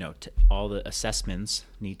 All the assessments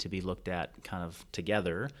need to be looked at kind of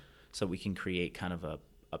together so we can create kind of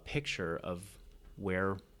a picture of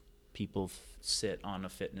where people sit on a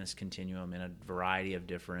fitness continuum in a variety of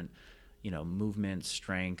different, movement,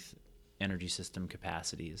 strength, energy system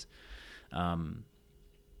capacities.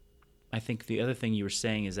 I think the other thing you were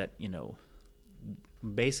saying is that,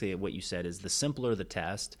 basically what you said is the simpler the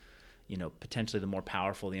test, potentially the more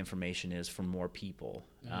powerful the information is for more people.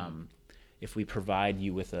 If we provide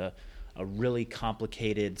you with a really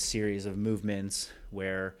complicated series of movements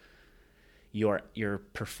where your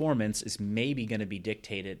performance is maybe going to be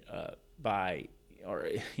dictated by, or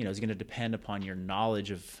is going to depend upon your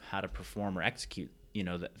knowledge of how to perform or execute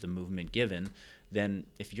the movement given, then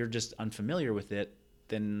if you're just unfamiliar with it,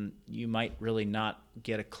 then you might really not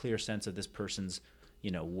get a clear sense of this person's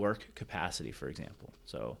work capacity, for example.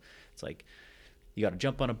 So it's like you got to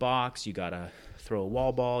jump on a box, you got to throw a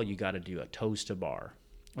wall ball, you got to do a toes to bar.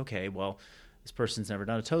 Okay, well, this person's never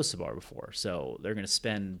done a toes to bar before, so they're going to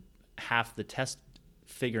spend half the test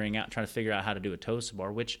trying to figure out how to do a toes to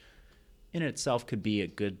bar, which in itself could be a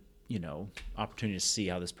good opportunity to see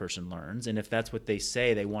how this person learns. And if that's what they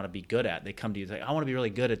say they want to be good at, they come to you like, I want to be really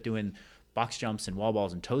good at doing box jumps and wall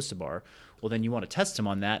balls and toes to bar. Well, then you want to test them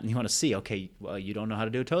on that, and you want to see, okay, well, you don't know how to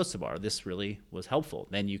do a toes to bar. This really was helpful.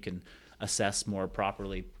 Then you can assess more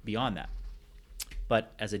properly beyond that.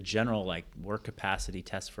 But as a general work capacity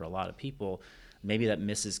test for a lot of people, maybe that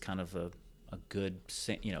misses kind of a good,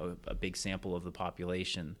 a big sample of the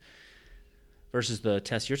population versus the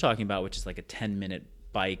test you're talking about, which is like a 10-minute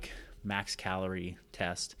bike max calorie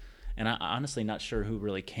test. And I'm honestly not sure who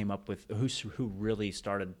really came up with who really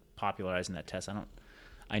started popularizing that test.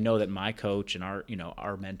 I know that my coach and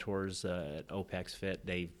our mentors at OPEX Fit,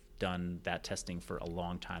 they've done that testing for a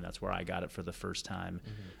long time. That's where I got it for the first time.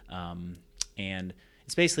 And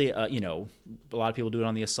it's basically a lot of people do it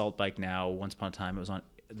on the assault bike now. Once upon a time it was on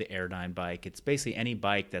the Airdyne bike. It's basically any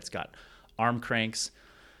bike that's got arm cranks,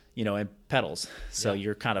 and pedals. So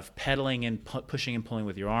you're kind of pedaling and pushing and pulling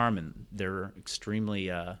with your arm, and they're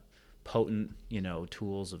extremely potent,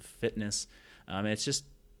 tools of fitness. It's just,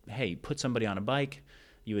 hey, put somebody on a bike,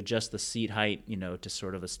 you adjust the seat height, to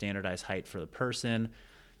sort of a standardized height for the person,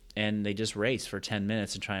 and they just race for 10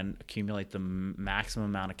 minutes and try and accumulate the maximum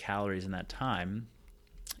amount of calories in that time.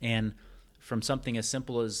 And from something as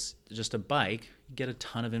simple as just a bike, you get a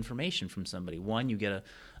ton of information from somebody. One, you get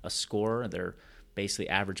a score, their basically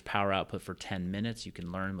average power output for 10 minutes. You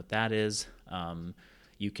can learn what that is.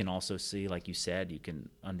 You can also see, like you said, you can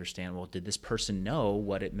understand, well, did this person know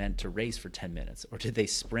what it meant to race for 10 minutes? Or did they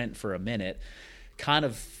sprint for a minute, kind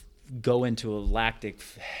of go into a lactic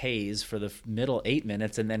haze for the middle 8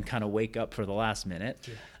 minutes and then kind of wake up for the last minute?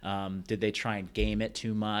 Did they try and game it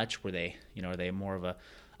too much? Were they, are they more of a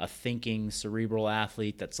thinking cerebral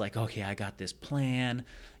athlete that's like, okay, I got this plan,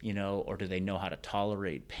 or do they know how to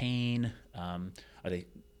tolerate pain?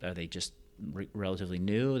 Are they just relatively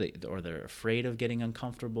new, or they're afraid of getting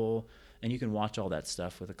uncomfortable? And you can watch all that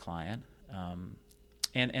stuff with a client.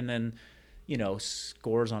 And then,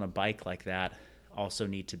 scores on a bike like that also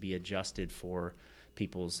need to be adjusted for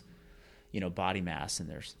people's, body mass and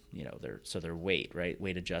their weight, right?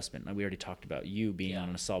 Weight adjustment. We already talked about you being on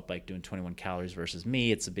an assault bike doing 21 calories versus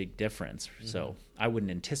me. It's a big difference. So I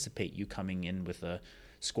wouldn't anticipate you coming in with a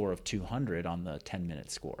score of 200 on the 10-minute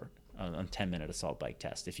score, on 10-minute assault bike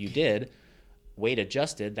test. If you did, weight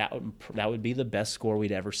adjusted, that would be the best score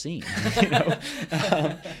we'd ever seen.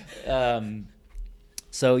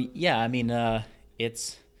 So yeah, I mean, there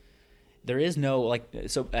is no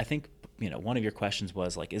so I think, one of your questions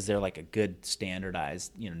was is there a good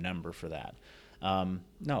standardized, number for that?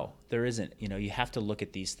 No, there isn't. You have to look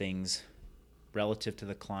at these things relative to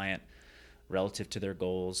the client, relative to their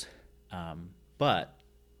goals. But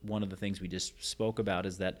one of the things we just spoke about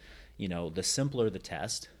is that, you know, the simpler the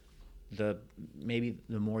test, the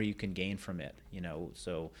more you can gain from it, you know.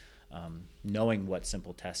 So knowing what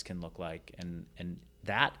simple tests can look like, and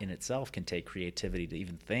that in itself can take creativity to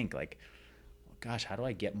even think like, oh, gosh, how do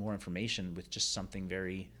I get more information with just something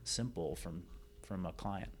very simple from a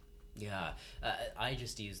client? Yeah, I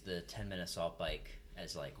just use the 10-minute assault bike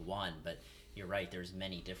as like one, but you're right, there's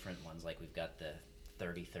many different ones. Like we've got the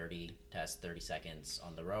 30-30 test, 30 seconds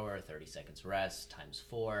on the rower, 30 seconds rest, times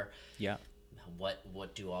 4. Yeah.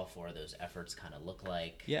 What do all 4 of those efforts kind of look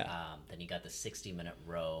like? Yeah. Then you got the 60-minute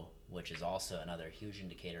row, which is also another huge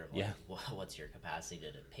indicator of like, what's your capacity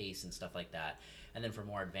to pace and stuff like that. And then for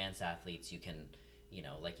more advanced athletes, you can, you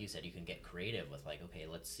know, like you said, you can get creative with like, okay,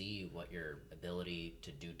 let's see what your ability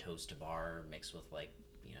to do toes to bar mixed with like,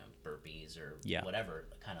 you know, burpees or whatever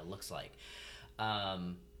kind of looks like.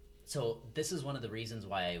 So this is one of the reasons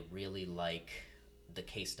why I really like the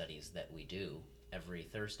case studies that we do every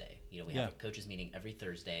Thursday. You know, we have a coaches meeting every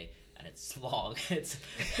Thursday, and it's long. It's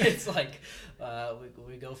like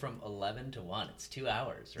we go from 11 to 1. It's 2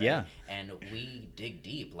 hours, right? Yeah. And we dig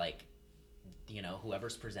deep. Like, you know,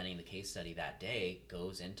 whoever's presenting the case study that day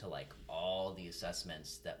goes into like all the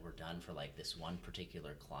assessments that were done for like this one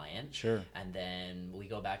particular client. Sure. And then we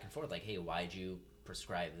go back and forth like, hey, why'd you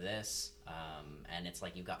prescribe this? And it's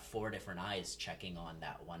like you've got 4 different eyes checking on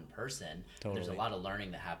that one person. Totally. There's a lot of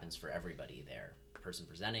learning that happens for everybody there, person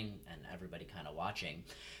presenting and everybody kind of watching.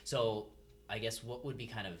 So I guess what would be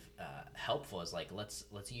kind of helpful is like, let's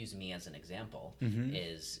use me as an example.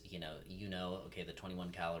 Is, you know, okay, the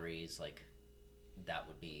 21 calories, like that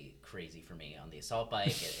would be crazy for me on the assault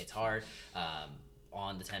bike. It's hard.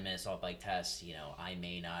 On the 10-minute assault bike test, you know, I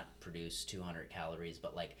may not produce 200 calories,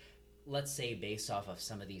 but like, let's say based off of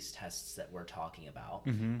some of these tests that we're talking about,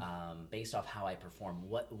 based off how I perform,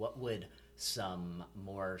 what would some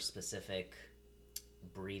more specific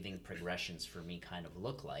breathing progressions for me kind of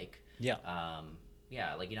look like? Yeah.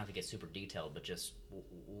 Like you don't have to get super detailed, but just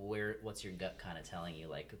what's your gut kind of telling you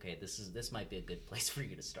like, okay, this might be a good place for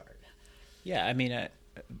you to start. Yeah, I mean,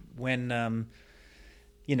 when,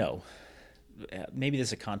 you know, maybe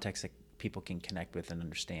there's a context that people can connect with and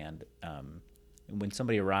understand. When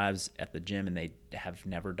somebody arrives at the gym and they have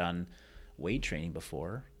never done weight training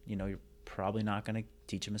before, you know, you're probably not going to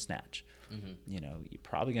teach them a snatch. You know, you're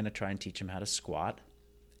probably going to try and teach them how to squat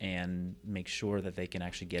and make sure that they can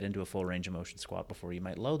actually get into a full range of motion squat before you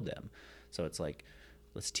might load them. So it's like,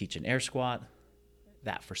 let's teach an air squat.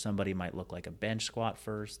 That for somebody might look like a bench squat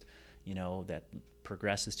first, you know, that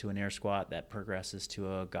progresses to an air squat, that progresses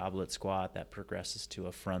to a goblet squat, that progresses to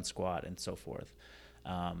a front squat, and so forth.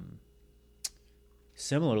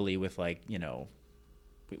 Similarly with like, you know,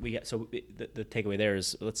 we got, so the takeaway there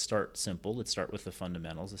is, let's start simple. Let's start with the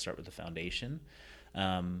fundamentals. Let's start with the foundation.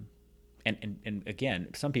 And again,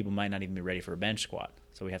 some people might not even be ready for a bench squat.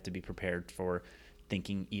 So we have to be prepared for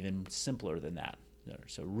thinking even simpler than that.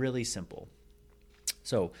 So really simple.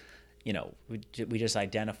 So, you know, we just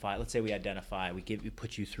identify, let's say we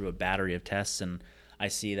put you through a battery of tests, and I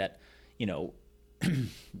see that, you know,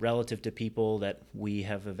 relative to people that we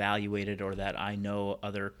have evaluated or that I know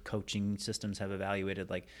other coaching systems have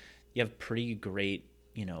evaluated, like you have pretty great,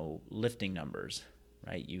 you know, lifting numbers,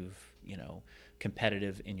 right? You know,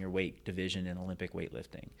 competitive in your weight division in Olympic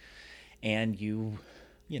weightlifting, and you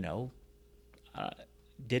know,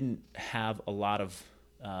 didn't have a lot of,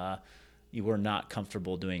 you were not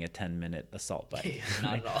comfortable doing a 10-minute assault bike.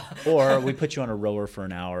 Not at all. Or we put you on a rower for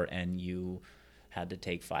an hour and you had to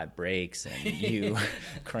take 5 breaks and you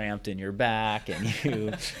cramped in your back and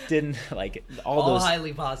you didn't, like, all those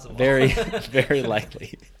highly possible. Very, very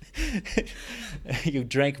likely. You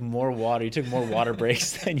drank more water. You took more water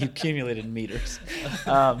breaks than you accumulated meters.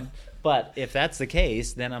 But if that's the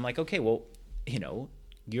case, then I'm like, okay, well, you know,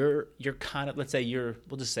 you're kind of, let's say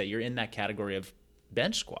we'll just say you're in that category of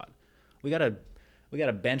bench squat. We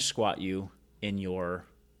gotta bench squat you in your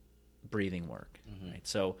breathing work, right?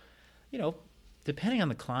 So, you know, depending on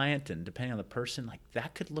the client and depending on the person, like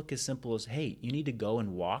that could look as simple as, hey, you need to go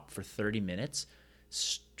and walk for 30 minutes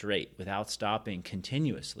straight without stopping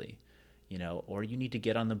continuously, you know, or you need to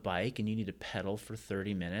get on the bike and you need to pedal for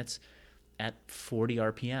 30 minutes at 40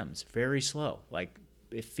 RPMs, very slow. Like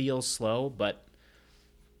it feels slow, but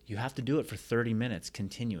you have to do it for 30 minutes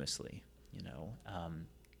continuously, you know.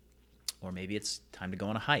 Or maybe it's time to go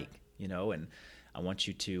on a hike, you know, and I want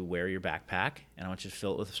you to wear your backpack and I want you to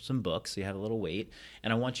fill it with some books so you have a little weight,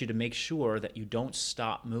 and I want you to make sure that you don't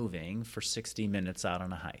stop moving for 60 minutes out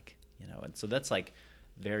on a hike, you know. And so that's like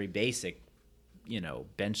very basic, you know,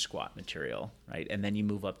 bench squat material, right? And then you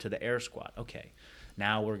move up to the air squat. Okay,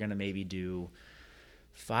 now we're going to maybe do,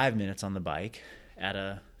 5 minutes on the bike at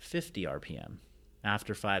a 50 RPM.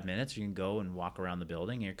 After 5 minutes, you can go and walk around the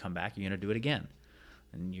building, and you come back, you're going to do it again.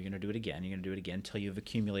 And you're going to do it again, you're going to do it again until you've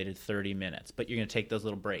accumulated 30 minutes. But you're going to take those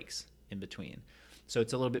little breaks in between. So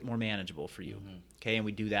it's a little bit more manageable for you. Mm-hmm. Okay, and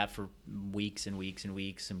we do that for weeks and weeks and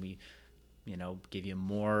weeks, and we, give you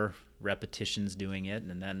more repetitions doing it,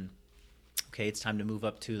 and then, okay, it's time to move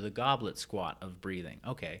up to the goblet squat of breathing.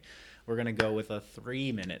 Okay, we're going to go with a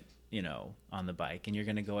 3 minute, on the bike, and you're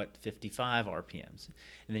going to go at 55 RPMs,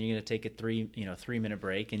 and then you're going to take a 3 minute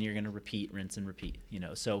break, and you're going to repeat, rinse, and repeat.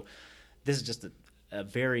 So this is just a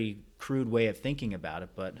very crude way of thinking about it,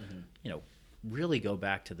 but really go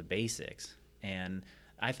back to the basics. And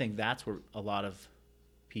I think that's where a lot of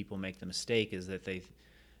people make the mistake, is that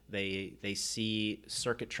they see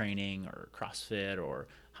circuit training or CrossFit or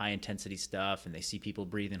high intensity stuff, and they see people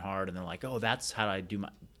breathing hard, and they're like, oh, that's how I do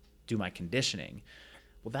my conditioning.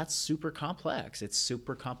 Well, that's super complex. It's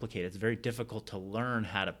super complicated. It's very difficult to learn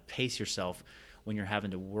how to pace yourself when you're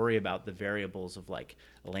having to worry about the variables of like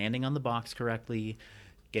landing on the box correctly,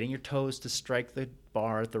 getting your toes to strike the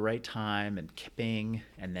bar at the right time, and kipping,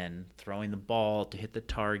 and then throwing the ball to hit the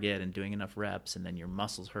target, and doing enough reps, and then your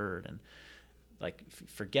muscles hurt. And like,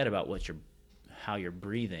 forget about how you're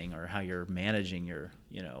breathing or how you're managing your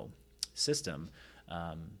system.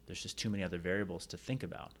 There's just too many other variables to think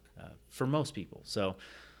about for most people. So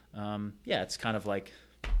it's kind of like,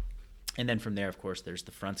 and then from there, of course, there's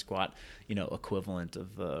the front squat, equivalent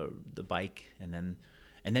of the bike, and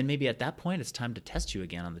then maybe at that point it's time to test you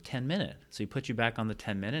again on the 10-minute. So you put you back on the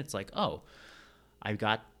 10-minute. It's like, oh, I've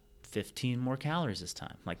got 15 more calories this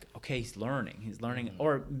time. Like, okay, he's learning. Mm-hmm.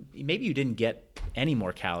 Or maybe you didn't get any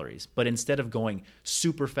more calories, but instead of going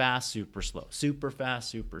super fast, super slow, super fast,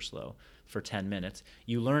 super slow for 10 minutes,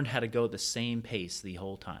 you learned how to go the same pace the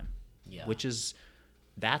whole time. Yeah.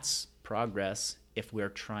 That's progress if we're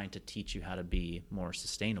trying to teach you how to be more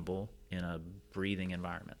sustainable in a breathing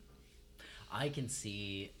environment. I can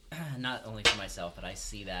see, not only for myself, but I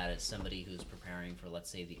see that as somebody who's preparing for, let's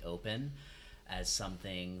say, the Open, as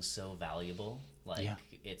something so valuable.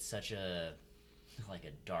 It's such a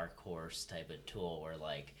dark horse type of tool where,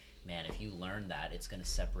 like, man, if you learn that, it's going to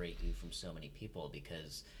separate you from so many people,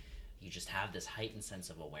 because you just have this heightened sense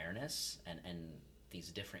of awareness and these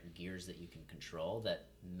different gears that you can control that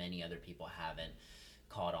many other people haven't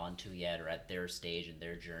caught on to yet, or at their stage in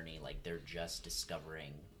their journey, like they're just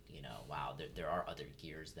discovering, wow, there are other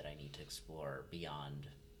gears that I need to explore beyond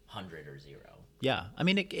 100 or 0. Yeah, I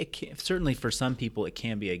mean, it can, certainly for some people it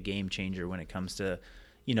can be a game changer when it comes to,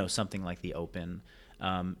 something like the Open.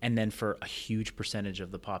 And then for a huge percentage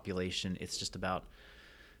of the population, it's just about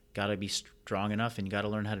got to be strong enough, and you got to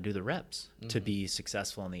learn how to do the reps to be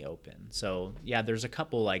successful in the Open. So yeah, there's a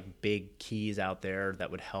couple like big keys out there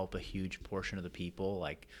that would help a huge portion of the people.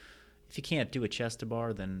 Like, if you can't do a chest to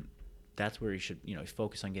bar, then that's where you should,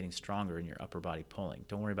 focus on getting stronger in your upper body pulling.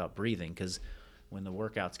 Don't worry about breathing, because when the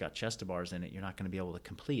workout's got chest to bars in it, you're not going to be able to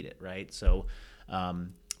complete it, right? So,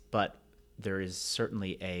 but there is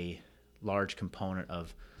certainly a large component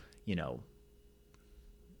of,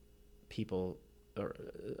 people, or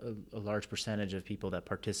a large percentage of people that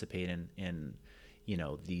participate in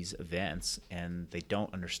these events, and they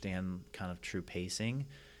don't understand kind of true pacing,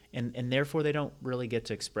 and therefore they don't really get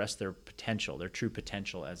to express their true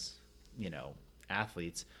potential as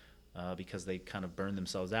athletes, because they kind of burn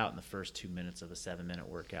themselves out in the first 2 minutes of a 7-minute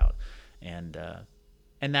workout, and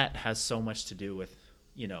that has so much to do with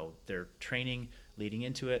their training leading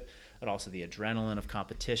into it, but also the adrenaline of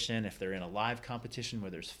competition. If they're in a live competition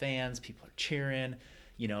where there's fans, people are cheering,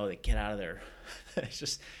 they get out of their, it's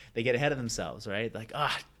just, they get ahead of themselves, right? Like,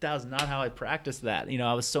 that was not how I practiced that.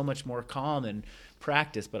 I was so much more calm in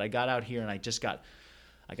practice, but I got out here and I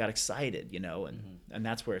got excited, and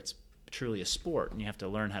that's where it's truly a sport, and you have to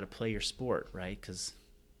learn how to play your sport, right? Because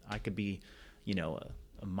I could be,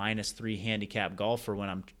 a -3 handicap golfer when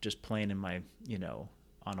I'm just playing in my,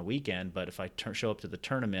 on a weekend, but if I show up to the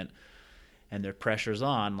tournament and their pressure's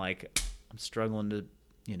on, like, I'm struggling to,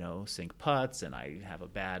 sink putts, and I have a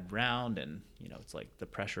bad round, and, it's like the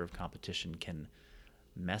pressure of competition can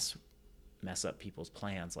mess up people's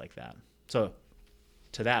plans like that. So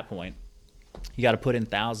to that point, you got to put in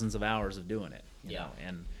thousands of hours of doing it, you know,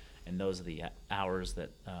 and those are the hours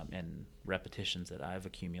that and repetitions that I've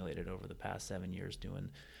accumulated over the past 7 years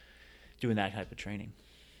doing that type of training.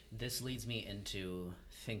 This leads me into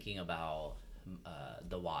thinking about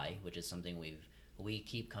the why, which is something we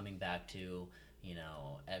keep coming back to.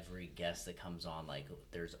 Every guest that comes on, like,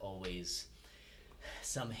 there's always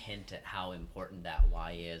some hint at how important that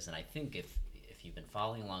why is. And I think if you've been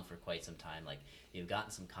following along for quite some time, like, you've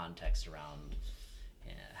gotten some context around,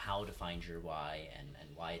 how to find your why, and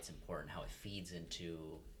why it's important, how it feeds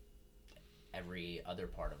into every other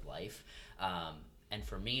part of life. And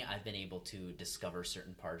for me, I've been able to discover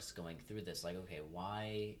certain parts going through this, like, okay,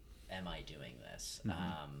 why am I doing this?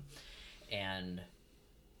 And,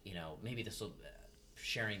 maybe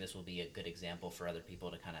sharing this will be a good example for other people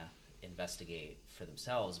to kind of investigate for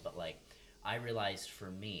themselves. But like, I realized for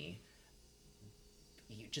me,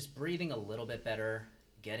 just breathing a little bit better,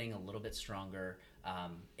 getting a little bit stronger,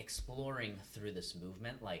 exploring through this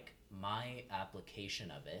movement, like my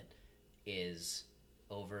application of it is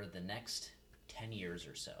over the next 10 years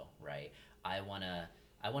or so, right? I want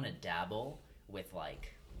to dabble with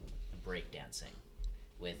like breakdancing,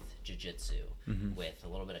 with jiu-jitsu, with a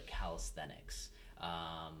little bit of calisthenics,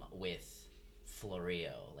 with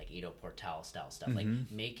Florio, like Ido Portal style stuff, like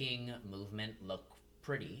making movement look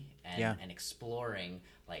pretty, and exploring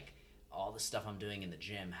like all the stuff I'm doing in the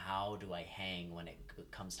gym. How do I hang when it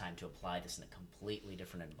comes time to apply this in a completely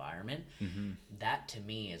different environment? That to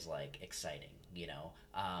me is like exciting,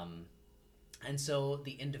 and so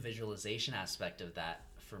the individualization aspect of that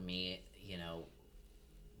for me, a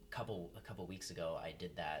couple weeks ago I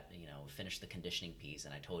did that, finished the conditioning piece,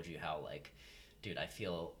 and I told you how like, dude, I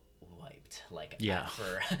feel wiped. Like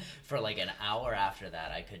for like an hour after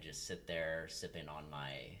that, I could just sit there sipping on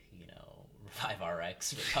my,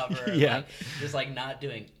 5RX Recover, like, just like not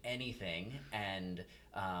doing anything. And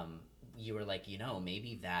you were like,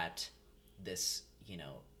 maybe that this,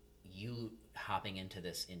 you hopping into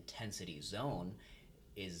this intensity zone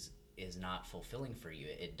is not fulfilling for you.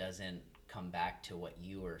 It doesn't come back to what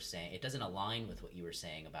you were saying. It doesn't align with what you were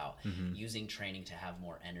saying about using training to have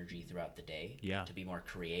more energy throughout the day, to be more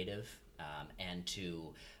creative, and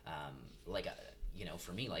to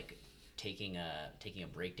for me, like taking a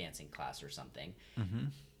breakdancing class or something.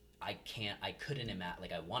 I couldn't imagine,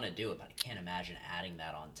 like I want to do it, but I can't imagine adding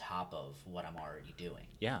that on top of what I'm already doing.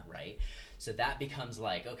 Right. So that becomes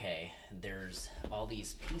like, okay, there's all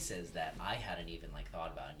these pieces that I hadn't even like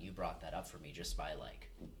thought about, and you brought that up for me just by like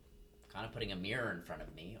kind of putting a mirror in front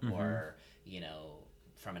of me, or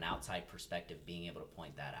from an outside perspective being able to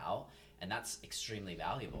point that out. And that's extremely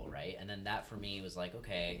valuable, right? And then that for me was like,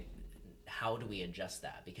 okay, how do we adjust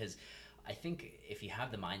that? Because I think if you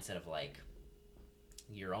have the mindset of like,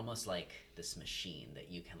 you're almost like this machine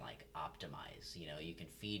that you can like optimize, you can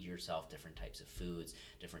feed yourself different types of foods,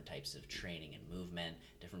 different types of training and movement,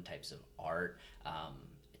 different types of art,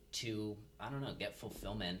 to, I don't know, get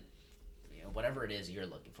fulfillment, whatever it is you're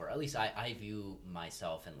looking for. At least I view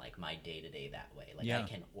myself in like my day-to-day that way. Like I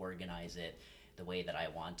can organize it the way that I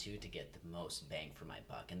want to get the most bang for my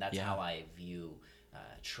buck. And that's how I view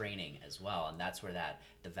training as well. And that's where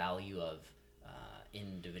the value of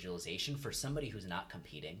individualization for somebody who's not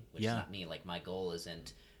competing, which is not me. Like my goal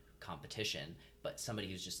isn't competition, but somebody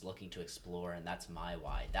who's just looking to explore, and that's my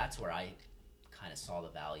why. That's where I kind of saw the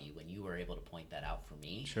value when you were able to point that out for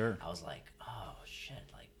me. I was like, oh shit,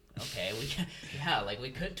 like, okay, we can, like we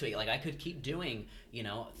could tweak, like I could keep doing,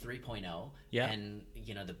 3.0, and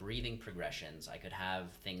the breathing progressions. I could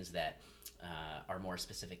have things that are more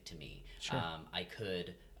specific to me. I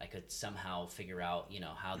could somehow figure out,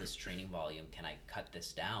 how this training volume, can I cut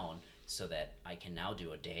this down so that I can now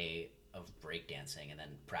do a day of breakdancing and then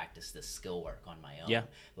practice this skill work on my own.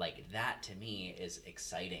 Like that to me is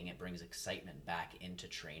exciting. It brings excitement back into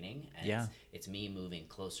training, and it's me moving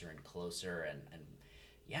closer and closer, and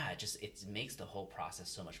it makes the whole process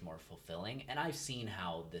so much more fulfilling. And I've seen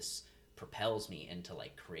how this propels me into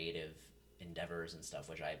like creative endeavors and stuff,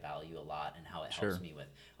 which I value a lot, and how it helps me with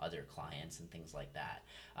other clients and things like that.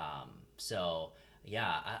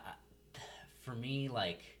 For me,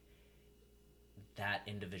 like that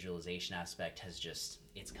individualization aspect has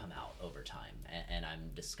it's come out over time, and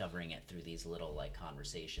I'm discovering it through these little like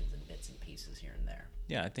conversations and bits and pieces here and there.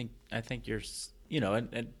 I think you're,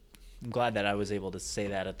 and I'm glad that I was able to say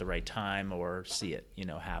that at the right time, or see it,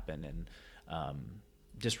 happen, and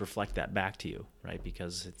just reflect that back to you, right?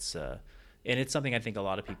 Because it's and it's something I think a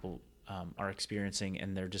lot of people are experiencing,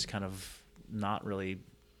 and they're just kind of not really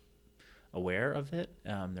aware of it.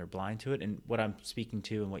 They're blind to it. And what I'm speaking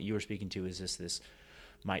to, and what you were speaking to, is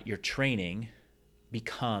your training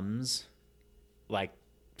becomes like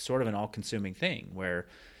sort of an all-consuming thing, where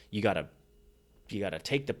you gotta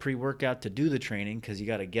take the pre-workout to do the training, because you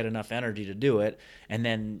got to get enough energy to do it. And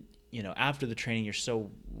then, after the training, you're so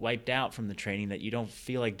wiped out from the training that you don't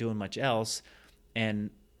feel like doing much else. And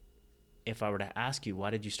if I were to ask you,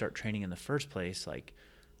 why did you start training in the first place? Like,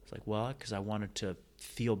 it's like, well, because I wanted to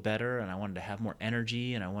feel better, and I wanted to have more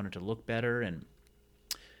energy, and I wanted to look better. And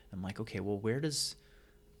I'm like, okay, well,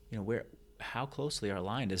 how closely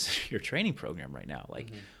aligned is your training program right now? Like,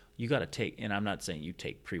 you got to take, and I'm not saying you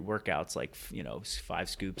take pre-workouts like, 5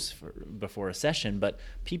 scoops before a session, but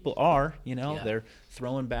people are, they're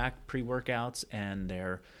throwing back pre-workouts and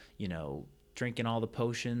they're, drinking all the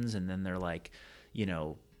potions, and then they're like,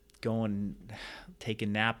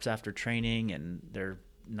 taking naps after training, and they're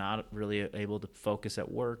not really able to focus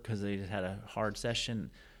at work because they just had a hard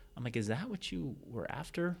session. I'm like, is that what you were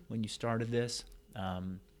after when you started this?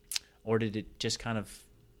 Or did it just kind of,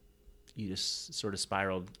 you just sort of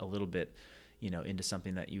spiraled a little bit, into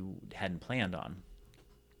something that you hadn't planned on?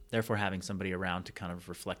 Therefore, having somebody around to kind of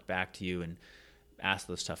reflect back to you and ask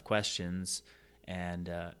those tough questions, and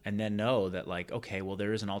then know that, like, okay, well,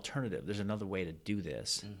 there is an alternative. There's another way to do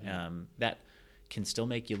this that can still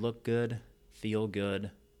make you look good, feel good,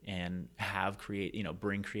 and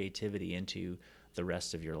bring creativity into the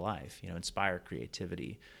rest of your life. Inspire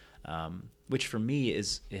creativity, which for me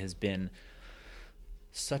has been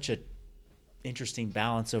such a interesting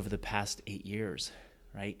balance over the past 8 years,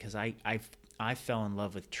 right? Because I fell in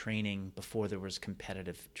love with training before there was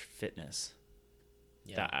competitive fitness.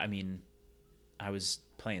 Yeah. I mean, I was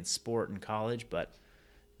playing sport in college, but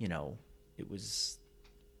I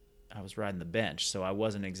was riding the bench, so I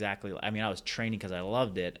wasn't exactly. I mean, I was training because I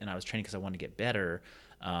loved it, and I was training because I wanted to get better.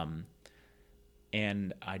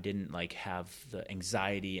 And I didn't like have the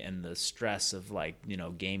anxiety and the stress of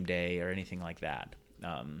game day or anything like that.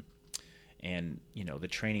 And the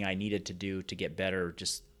training I needed to do to get better,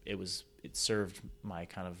 it served my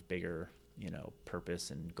kind of bigger, purpose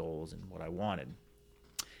and goals and what I wanted.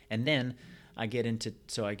 And then I get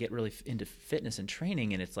really into fitness and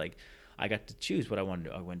training, and it's like I got to choose what I wanted to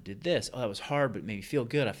do. I went and did this. Oh, that was hard, but it made me feel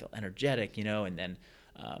good. I felt energetic, and then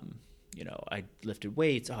I lifted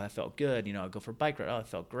weights. Oh, that felt good. I go for a bike ride. Oh, it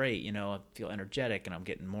felt great. I feel energetic, and I'm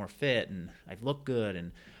getting more fit, and I look good.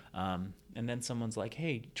 And then someone's like,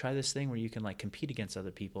 hey, try this thing where you can like compete against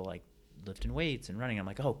other people, like lifting weights and running. I'm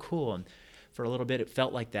like, oh, cool. And for a little bit, it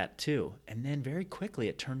felt like that too. And then very quickly,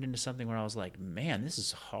 it turned into something where I was like, man, this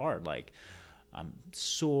is hard. Like, I'm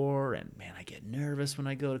sore, and man, I get nervous when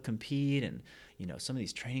I go to compete, and some of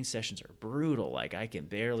these training sessions are brutal. Like, I can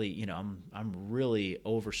barely, I'm really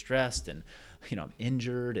overstressed, and I'm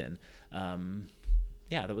injured, and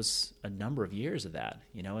there was a number of years of that,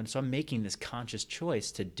 and so I'm making this conscious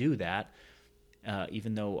choice to do that,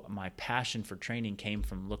 even though my passion for training came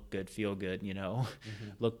from look good, feel good,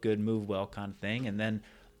 look good, move well kind of thing, and then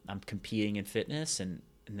I'm competing in fitness, and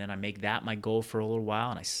then I make that my goal for a little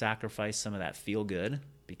while, and I sacrifice some of that feel good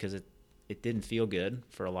because it didn't feel good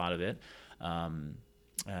for a lot of it.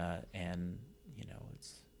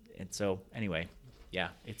 So anyway,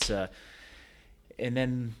 it's and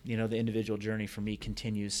then, the individual journey for me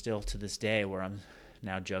continues still to this day, where I'm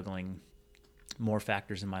now juggling more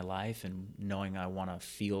factors in my life and knowing I want to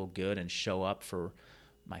feel good and show up for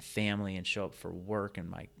my family and show up for work and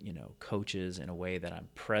my, coaches in a way that I'm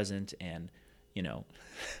present. And,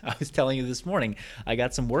 I was telling you this morning, I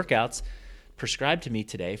got some workouts prescribed to me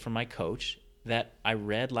today from my coach that I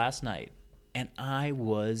read last night, and I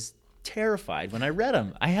was terrified when I read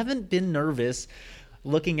them. I haven't been nervous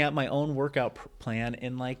looking at my own workout plan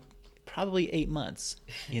in like probably 8 months,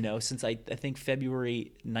 since I think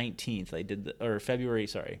February 19th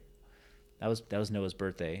that was Noah's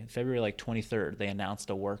birthday. February like 23rd, they announced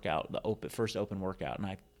a workout, the first open workout, and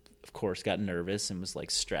I of course got nervous and was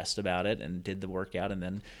like stressed about it and did the workout, and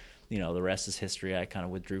then the rest is history. I kind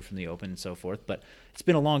of withdrew from the open and so forth, but it's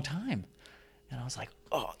been a long time. And I was like,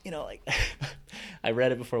 oh, I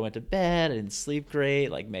read it before I went to bed. I didn't sleep great.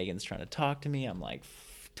 Like, Megan's trying to talk to me. I'm like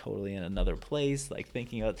totally in another place, like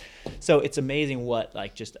thinking of. So it's amazing what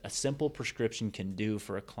like just a simple prescription can do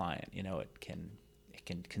for a client. It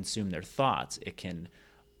can consume their thoughts. It can,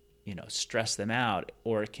 stress them out,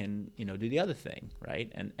 or it can, do the other thing, right?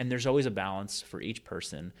 And there's always a balance for each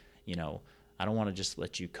person. I don't want to just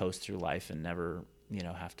let you coast through life and never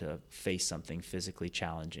have to face something physically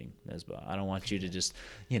challenging, Misbah. I don't want you to just,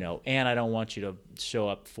 and I don't want you to show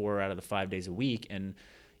up 4 out of the 5 days a week and,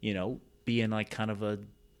 be in like kind of a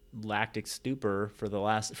lactic stupor for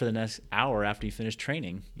the next hour after you finish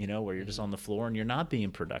training, where you're just on the floor and you're not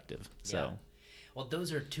being productive. So, yeah. Well,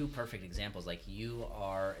 those are 2 perfect examples. Like, you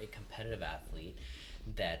are a competitive athlete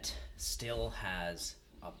that still has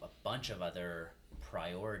a bunch of other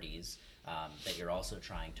priorities that you're also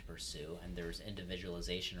trying to pursue, and there's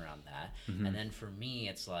individualization around that. Mm-hmm. And then for me,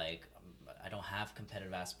 it's like, I don't have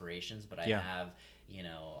competitive aspirations, but I have,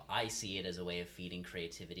 I see it as a way of feeding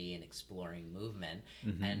creativity and exploring movement.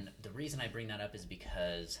 Mm-hmm. And the reason I bring that up is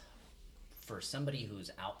because for somebody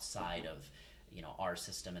who's outside of, our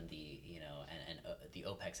system and the, the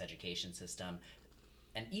OPEX education system.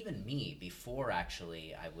 And even me, before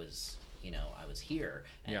actually I was here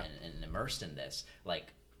and immersed in this,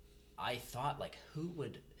 like, I thought, like,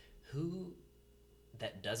 who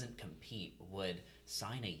that doesn't compete would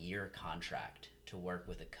sign a year contract to work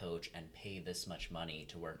with a coach and pay this much money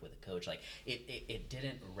to work with a coach? Like, it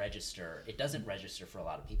didn't register. It doesn't register for a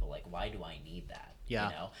lot of people. Like, why do I need that? Yeah.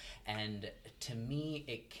 You know? And to me,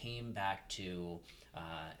 it came back to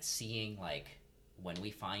seeing, like, when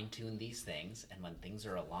we fine tune these things and when things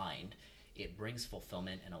are aligned, it brings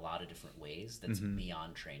fulfillment in a lot of different ways that's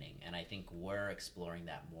beyond training. And I think we're exploring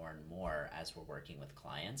that more and more as we're working with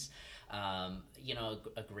clients. A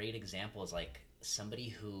great example is, like, somebody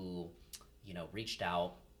who, reached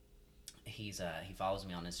out. He follows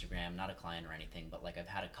me on Instagram, not a client or anything, but, like, I've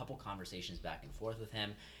had a couple conversations back and forth with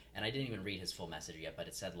him, and I didn't even read his full message yet, but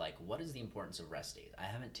it said, like, what is the importance of rest days? I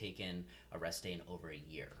haven't taken a rest day in over a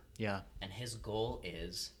year. Yeah. And his goal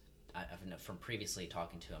is, from previously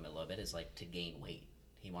talking to him a little bit, is, like, to gain weight.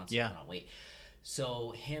 He wants to put on weight.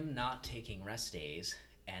 So him not taking rest days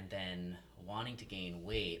and then wanting to gain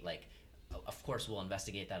weight, like, of course we'll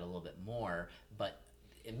investigate that a little bit more, but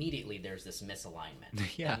immediately there's this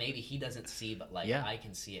misalignment that maybe he doesn't see, but, like, I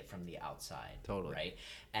can see it from the outside. Totally. Right.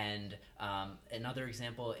 And another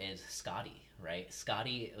example is Scotty, right?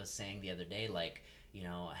 Scotty was saying the other day, like,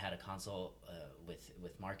 I had a consult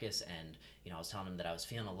with Marcus, and, I was telling him that I was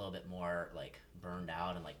feeling a little bit more, like, burned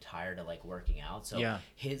out and, like, tired of, like, working out. So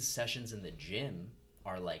his sessions in the gym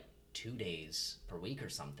are, like, 2 days per week or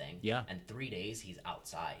something. Yeah. And 3 days he's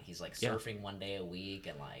outside. He's, like, surfing 1 day a week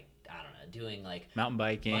and, like, I don't know, doing, like, mountain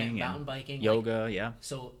biking, yoga. Like,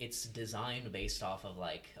 So it's designed based off of,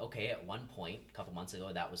 like, okay, at one point a couple months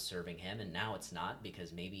ago that was serving him, and now it's not,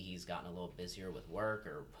 because maybe he's gotten a little busier with work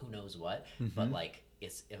or who knows what. But, like,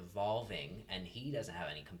 it's evolving, and he doesn't have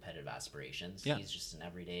any competitive aspirations. He's just an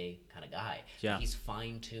everyday kind of guy. He's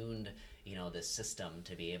fine-tuned, this system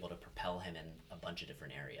to be able to propel him in a bunch of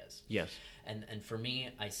different areas. Yes. And for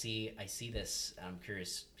me, I see this, and I'm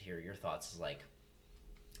curious to hear your thoughts, is, like,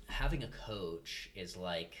 having a coach is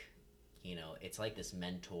like, it's like this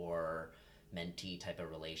mentor-mentee type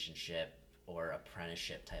of relationship or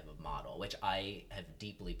apprenticeship type of model, which I have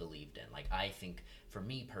deeply believed in. Like, I think, for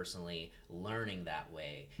me personally, learning that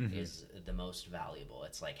way is the most valuable.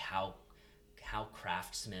 It's like how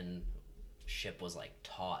craftsmanship was, like,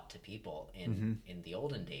 taught to people in the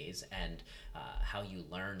olden days, and how you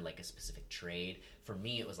learn, like, a specific trade. For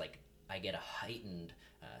me, it was like I get a heightened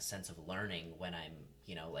sense of learning when I'm,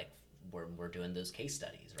 like, we're doing those case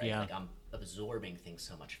studies, right? Like, I'm absorbing things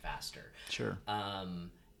so much faster. Sure.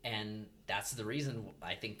 And that's the reason,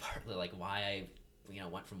 I think, partly, like, why I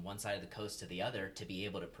went from one side of the coast to the other, to be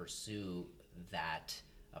able to pursue that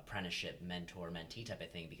apprenticeship, mentor, mentee type of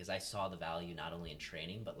thing, because I saw the value not only in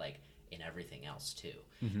training, but, like, in everything else too.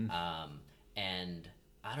 And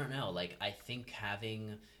I don't know, like, I think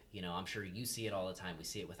having, I'm sure you see it all the time, we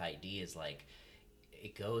see it with ideas, like,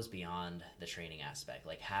 it goes beyond the training aspect.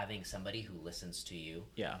 Like, having somebody who listens to you,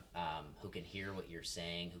 who can hear what you're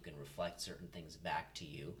saying, who can reflect certain things back to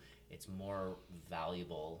you, it's more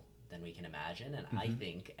valuable than we can imagine. And I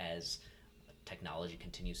think as technology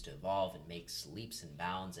continues to evolve and makes leaps and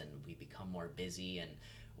bounds, and we become more busy, and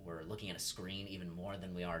we're looking at a screen even more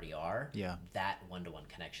than we already are, that one-to-one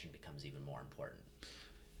connection becomes even more important.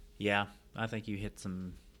 Yeah, I think you hit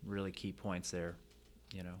some really key points there.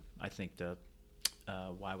 I think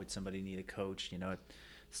why would somebody need a coach? It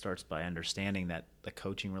starts by understanding that the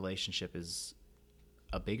coaching relationship is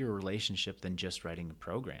a bigger relationship than just writing a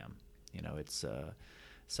program. It's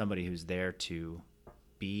somebody who's there to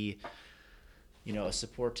be, a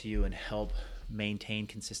support to you and help maintain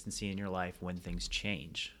consistency in your life when things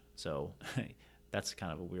change. So that's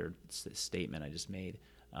kind of a weird statement I just made.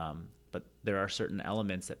 But there are certain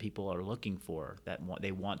elements that people are looking for, that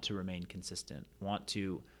they want to remain consistent, want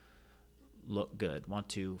to look good, want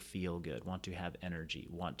to feel good, want to have energy,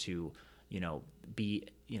 want to, be,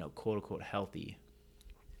 quote unquote healthy.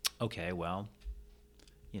 Okay, well,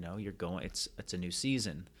 you're going, it's a new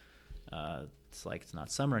season. It's like, it's not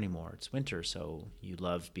summer anymore, it's winter. So you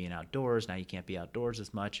love being outdoors. Now you can't be outdoors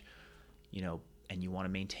as much, and you want to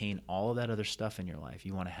maintain all of that other stuff in your life.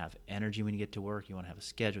 You want to have energy when you get to work. You want to have a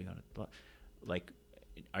schedule. You want to, like,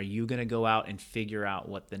 are you going to go out and figure out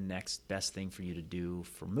what the next best thing for you to do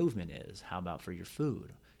for movement is? How about for your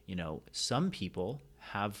food? Some people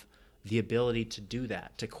have the ability to do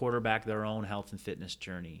that, to quarterback their own health and fitness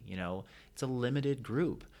journey. It's a limited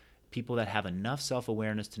group. People that have enough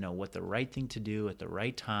self-awareness to know what the right thing to do at the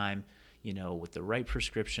right time, with the right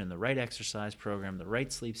prescription, the right exercise program, the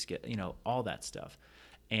right sleep schedule, all that stuff.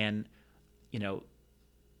 And,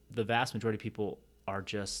 the vast majority of people are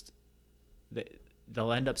just,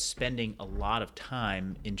 they'll end up spending a lot of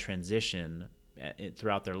time in transition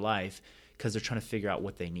throughout their life because they're trying to figure out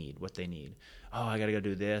what they need. Oh, I got to go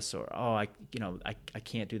do this, or oh, I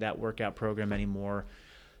can't do that workout program anymore.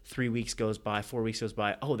 3 weeks goes by, 4 weeks goes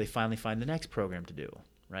by. Oh, they finally find the next program to do,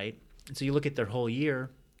 right? And so you look at their whole year,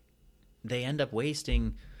 they end up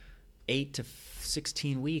wasting 8 to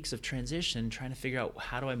 16 weeks of transition trying to figure out,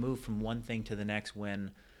 how do I move from one thing to the next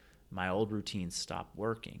when my old routines stop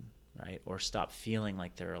working, right? Or stop feeling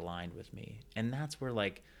like they're aligned with me. And that's where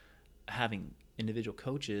like having individual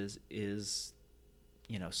coaches is,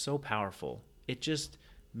 so powerful. It just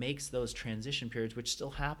makes those transition periods, which still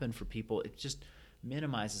happen for people, it just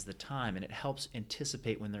minimizes the time, and it helps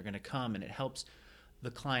anticipate when they're going to come, and it helps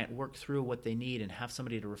the client work through what they need and have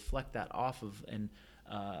somebody to reflect that off of, and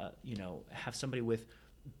have somebody with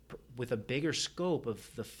a bigger scope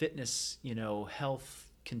of the fitness, health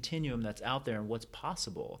continuum that's out there and what's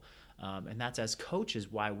possible. And that's, as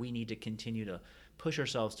coaches, why we need to continue to push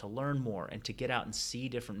ourselves to learn more and to get out and see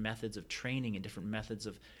different methods of training and different methods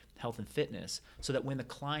of health and fitness, so that when the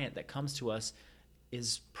client that comes to us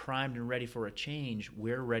is primed and ready for a change,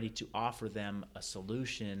 we're ready to offer them a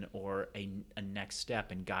solution or a next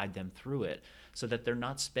step and guide them through it, so that they're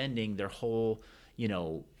not spending their whole,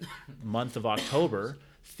 month of October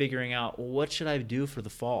figuring out, well, what should I do for the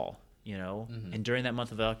fall, Mm-hmm. And during that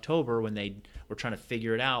month of October, when they were trying to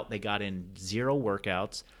figure it out, they got in 0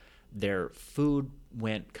 workouts. Their food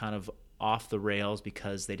went kind of off the rails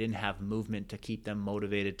because they didn't have movement to keep them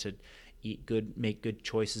motivated to eat good, make good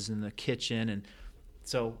choices in the kitchen. And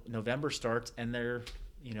so November starts, and they're,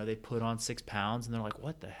 they put on 6 pounds, and they're like,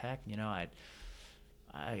 what the heck?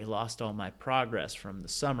 I lost all my progress from the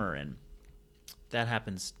summer. And that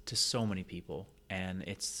happens to so many people. And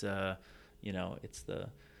it's the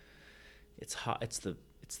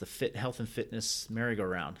health and fitness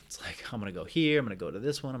merry-go-round. It's like, I'm going to go here, I'm going to go to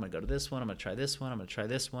this one, I'm going to go to this one, I'm going to try this one, I'm going to try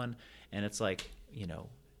this one. And it's like,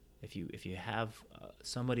 if you have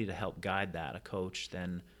somebody to help guide that, a coach,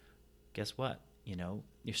 then guess what?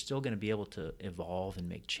 You're still going to be able to evolve and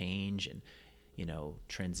make change and,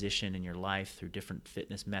 transition in your life through different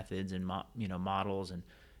fitness methods and, models. And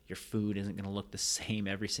your food isn't going to look the same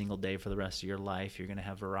every single day for the rest of your life. You're going to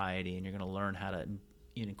have variety, and you're going to learn how to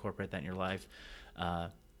incorporate that in your life.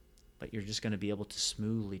 But you're just going to be able to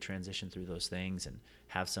smoothly transition through those things and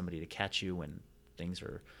have somebody to catch you when things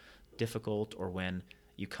are difficult, or when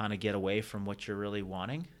you kind of get away from what you're really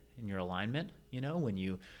wanting in your alignment. When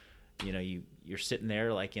you're sitting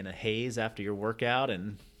there like in a haze after your workout,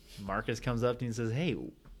 and Marcus comes up to you and says, hey,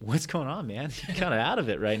 what's going on, man? You're kind of out of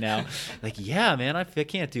it right now. Like, yeah, man, I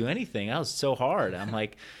can't do anything. That was so hard. I'm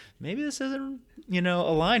like, maybe this isn't,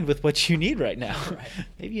 aligned with what you need right now. Right.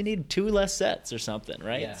 Maybe you need 2 less sets or something,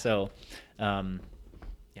 right? Yeah. So,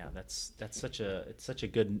 that's such a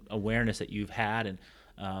good awareness that you've had,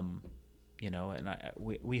 and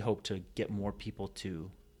we hope to get more people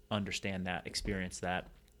to understand that, experience that,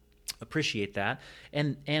 appreciate that,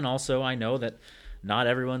 and also I know that not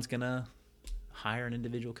everyone's gonna hire an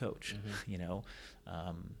individual coach,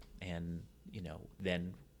 and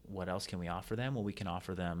then what else can we offer them? Well, we can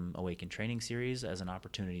offer them Awaken Training Series as an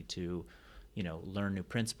opportunity to, learn new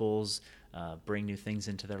principles, bring new things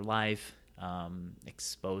into their life,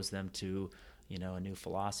 expose them to, a new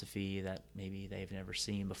philosophy that maybe they've never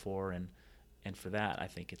seen before. And for that, I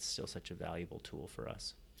think it's still such a valuable tool for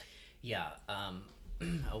us. Yeah.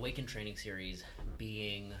 Awaken Training Series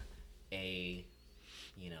being a,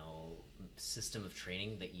 system of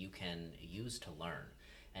training that you can use to learn.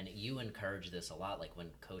 And you encourage this a lot, like when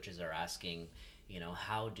coaches are asking,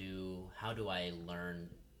 how do I learn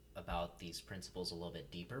about these principles a little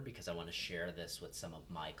bit deeper, because I want to share this with some of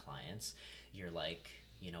my clients. You're like,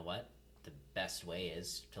 you know what? The best way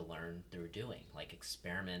is to learn through doing, like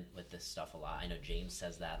experiment with this stuff a lot. I know James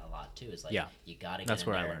says that a lot too, is like, you got to get that's in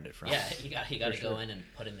where there. I learned it from. Yeah, you got to go in and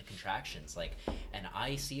put in the contractions. Like, and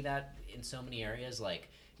I see that in so many areas, like,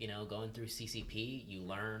 going through CCP, you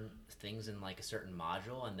learn things in like a certain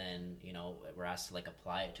module, and then, we're asked to like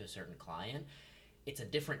apply it to a certain client. It's a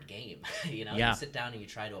different game. You sit down and you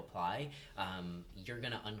try to apply. You're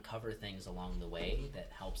going to uncover things along the way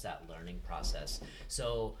that helps that learning process.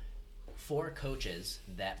 So for coaches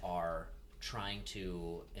that are trying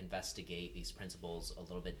to investigate these principles a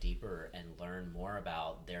little bit deeper and learn more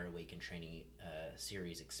about their Awaken Training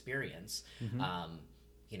series experience,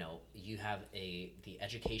 you have the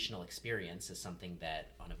educational experience is something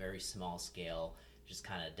that on a very small scale, just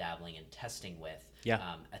kind of dabbling and testing with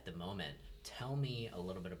at the moment. Tell me a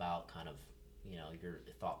little bit about kind of, your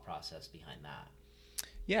thought process behind that.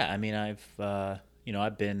 Yeah, I mean, I've,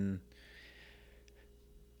 I've been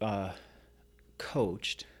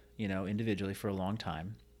coached, individually for a long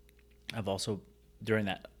time. I've also, during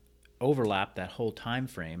that overlap, that whole time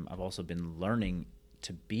frame, I've also been learning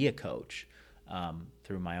to be a coach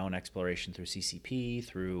through my own exploration, through CCP,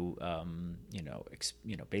 through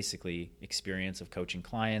basically experience of coaching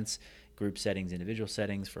clients, group settings, individual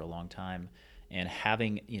settings for a long time, and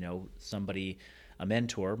having somebody, a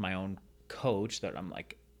mentor, my own coach that I'm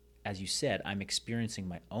like, as you said, I'm experiencing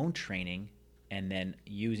my own training and then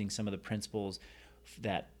using some of the principles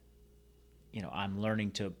that I'm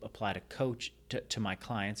learning to apply to my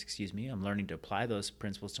clients. I'm learning to apply those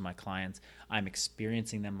principles to my clients. I'm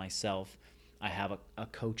experiencing them myself. I have a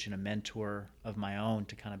coach and a mentor of my own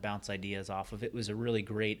to kind of bounce ideas off of. It was a really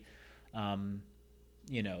great, it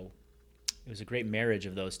was a great marriage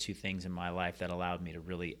of those two things in my life that allowed me to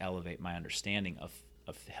really elevate my understanding of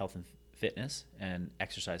health and fitness and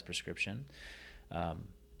exercise prescription.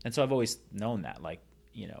 And so I've always known that,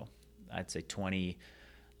 I'd say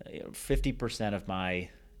 50% of my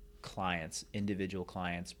clients, individual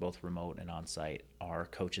clients, both remote and on-site, are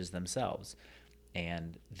coaches themselves.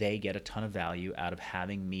 And they get a ton of value out of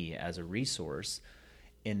having me as a resource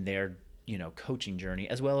in their, coaching journey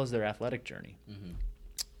as well as their athletic journey. Mm-hmm.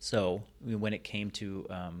 So when it came to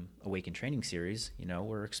Awaken Training Series,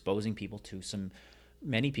 we're exposing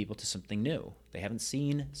many people to something new. They haven't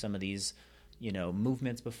seen some of these,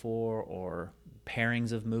 movements before, or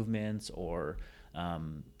pairings of movements, or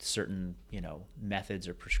certain, methods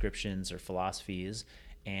or prescriptions or philosophies,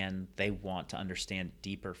 and they want to understand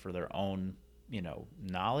deeper for their own,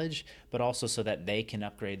 knowledge, but also so that they can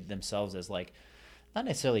upgrade themselves as not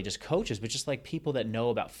necessarily just coaches, but just people that know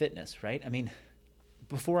about fitness, right? I mean,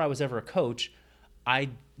 before I was ever a coach, I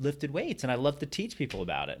lifted weights and I loved to teach people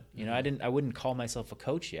about it. I wouldn't call myself a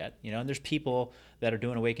coach yet, and there's people that are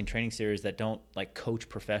doing Awaken Training Series that don't coach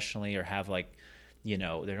professionally or have they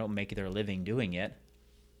don't make their living doing it.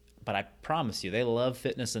 But I promise you, they love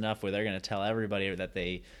fitness enough where they're going to tell everybody that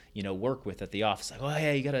they, work with at the office, oh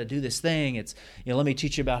yeah, you got to do this thing. It's, let me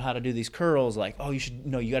teach you about how to do these curls. You should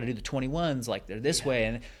know, you got to do the 21s, they're this way.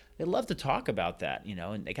 And they love to talk about that,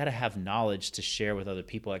 and they got to have knowledge to share with other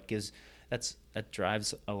people. That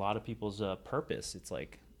drives a lot of people's purpose. It's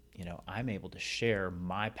I'm able to share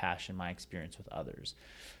my passion, my experience with others.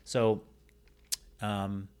 So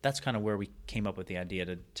that's kind of where we came up with the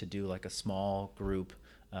idea to do a small group,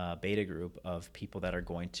 beta group of people that are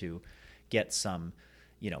going to get some,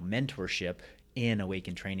 mentorship in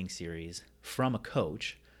Awaken Training Series from a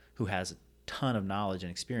coach who has a ton of knowledge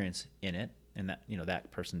and experience in it. And that,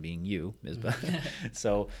 that person being you, Misbah.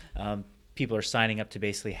 So people are signing up to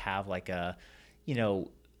basically have an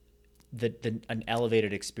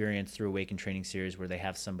elevated experience through Awaken Training Series where they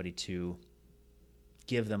have somebody to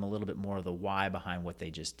give them a little bit more of the why behind what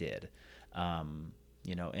they just did.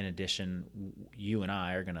 In addition, you and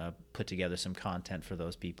I are going to put together some content for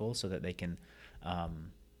those people so that they can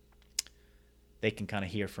kind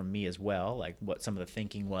of hear from me as well, what some of the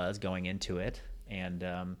thinking was going into it. And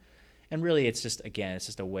really it's just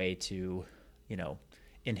a way to,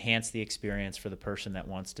 enhance the experience for the person that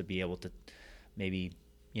wants to be able to maybe,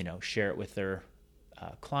 share it with their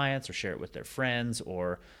clients or share it with their friends,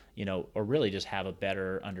 or really just have a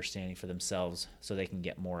better understanding for themselves so they can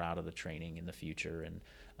get more out of the training in the future and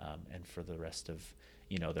for the rest of,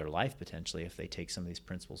 their life potentially, if they take some of these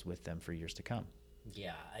principles with them for years to come.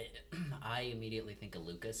 Yeah, I immediately think of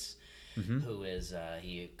Lucas, who is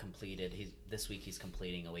this week he's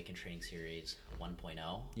completing Awaken Training Series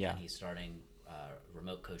 1.0. Yeah. And he's starting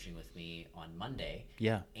remote coaching with me on Monday.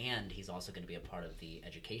 Yeah. And he's also going to be a part of the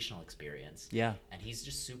educational experience. Yeah. And he's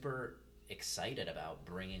just super excited about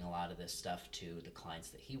bringing a lot of this stuff to the clients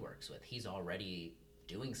that he works with. He's already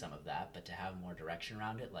doing some of that, but to have more direction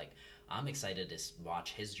around it, I'm excited to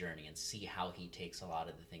watch his journey and see how he takes a lot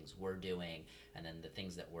of the things we're doing and then the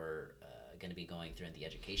things that we're going to be going through in the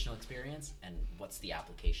educational experience, and what's the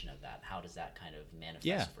application of that? How does that kind of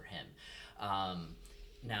manifest for him?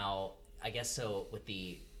 Now, I guess so with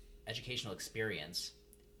the educational experience,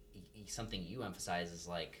 something you emphasize is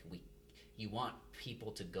you want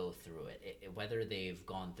people to go through it, whether they've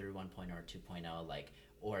gone through 1.0 or 2.0,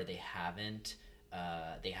 or they haven't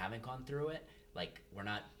gone through it. You're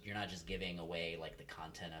not just giving away the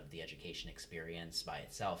content of the education experience by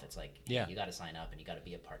itself. It's you got to sign up and you got to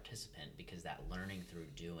be a participant, because that learning through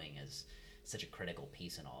doing is such a critical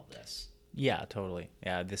piece in all of this. Yeah, totally.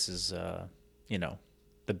 Yeah, this is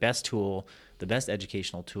the best tool, the best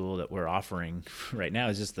educational tool that we're offering right now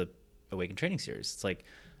is just the Awaken Training Series. It's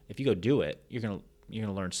if you go do it, you're gonna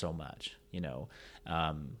learn so much, and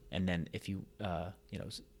then if you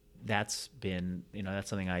that's been, that's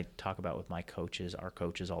something I talk about with my coaches, our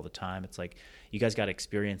coaches all the time. It's like, you guys got to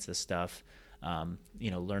experience this stuff,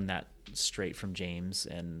 learn that straight from James,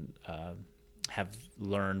 and have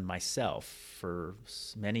learned myself for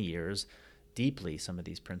many years deeply some of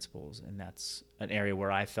these principles. And that's an area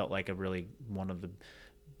where I felt like one of the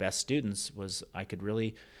best students was I could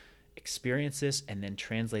really experience this and then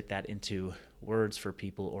translate that into words for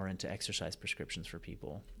people or into exercise prescriptions for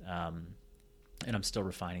people. And I'm still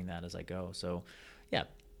refining that as I go. So yeah,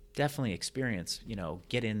 definitely experience,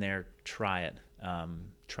 get in there, try it,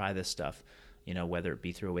 try this stuff, whether it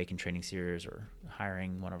be through Awaken Training Series or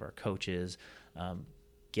hiring one of our coaches,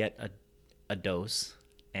 get a dose,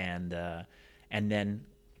 and then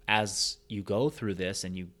as you go through this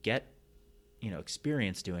and you get,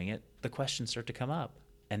 experience doing it, the questions start to come up.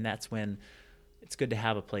 And that's when it's good to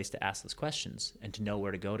have a place to ask those questions and to know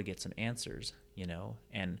where to go to get some answers,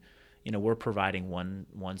 and, we're providing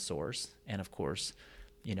one source. And of course,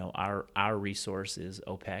 our resource is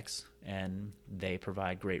OPEX, and they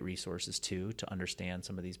provide great resources too, to understand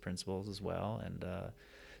some of these principles as well. And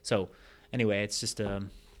so anyway, it's just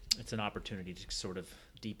it's an opportunity to sort of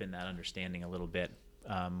deepen that understanding a little bit,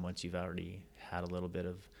 once you've already had a little bit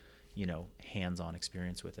of, hands-on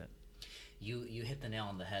experience with it. You hit the nail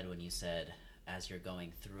on the head when you said, as you're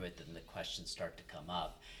going through it, then the questions start to come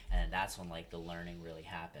up, and that's when the learning really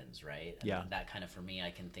happens, right? Yeah. And that kind of, for me, I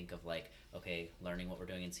can think of okay, learning what we're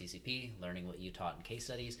doing in CCP, learning what you taught in case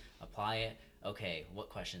studies, apply it. Okay, what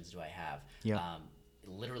questions do I have? Yeah.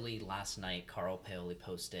 Literally last night, Carl Paoli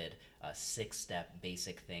posted a 6-step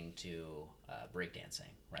basic thing to breakdancing,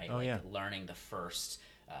 right? Oh, yeah. Learning the first,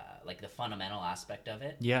 the fundamental aspect of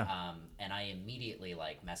it. Yeah. And I immediately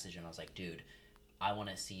messaged him. I was like, dude, I want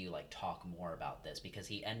to see you talk more about this, because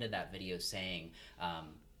he ended that video saying,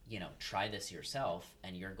 try this yourself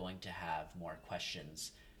and you're going to have more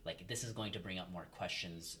questions. This is going to bring up more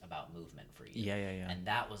questions about movement for you. Yeah. And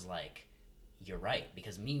that was you're right,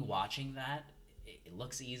 because me watching that, it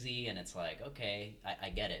looks easy and it's okay, I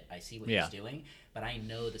get it. I see what he's doing, but I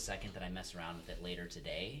know the second that I mess around with it later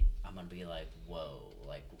today, I'm going to be whoa,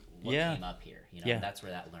 what came up here? That's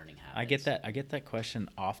where that learning happens. I get that question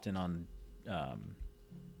often on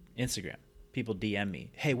Instagram. People DM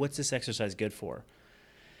me, hey, what's this exercise good for?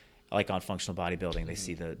 On functional bodybuilding, they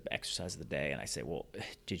see the exercise of the day, and I say, well,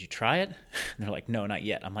 did you try it? And they're like, no, not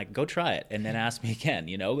yet. I'm like, go try it, and then ask me again,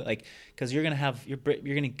 because you're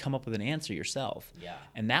gonna come up with an answer yourself. Yeah.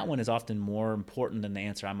 And that one is often more important than the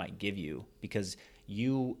answer I might give you, because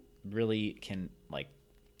you really can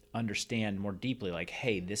understand more deeply,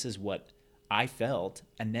 hey, this is what I felt,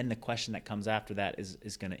 and then the question that comes after that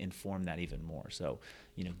is going to inform that even more. So,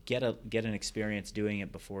 get an experience doing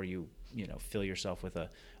it before you fill yourself with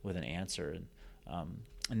an answer,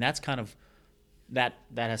 and that's kind of that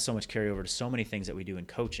has so much carryover to so many things that we do in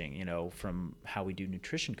coaching. From how we do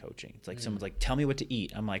nutrition coaching. It's someone's like, tell me what to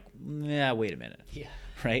eat. I'm like, yeah, wait a minute. Yeah.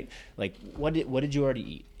 Right? What did you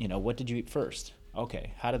already eat? What did you eat first?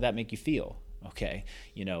 Okay. How did that make you feel? Okay.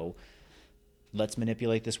 Let's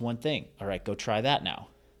manipulate this one thing. All right, go try that now.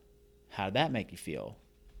 How did that make you feel?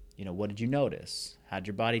 What did you notice? How did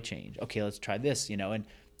your body change? Okay, let's try this, and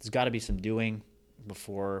there's got to be some doing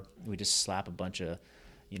before we just slap a bunch of,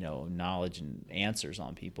 knowledge and answers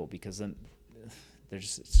on people, because then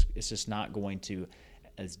it's just not going to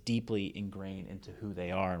as deeply ingrain into who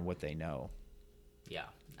they are and what they know. Yeah,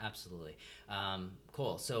 absolutely.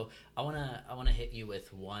 Cool. So I wanna hit you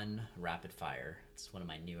with one rapid fire. It's one of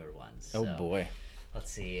my newer ones. Oh so boy.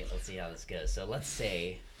 Let's see how this goes. So let's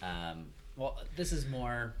say, this is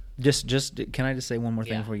more. Just can I just say one more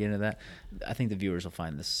thing Yeah. before we get into that? I think the viewers will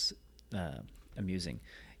find this amusing.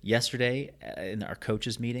 Yesterday in our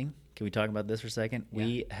coaches meeting, can we talk about this for a second? Yeah.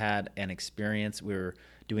 We had an experience. We were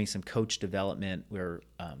doing some coach development. We were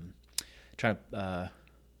trying to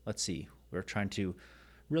we were trying to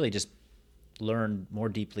really just learn more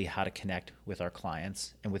deeply how to connect with our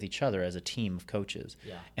clients and with each other as a team of coaches.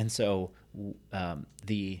 Yeah. And so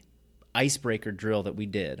the icebreaker drill that we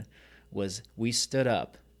did was we stood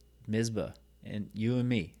up, Mizba and you and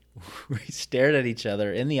me, we stared at each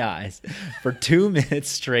other in the eyes for 2 minutes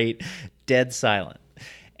straight, dead silent.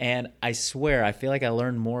 And I swear, I feel like I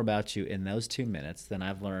learned more about you in those 2 minutes than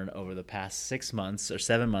I've learned over the past 6 months or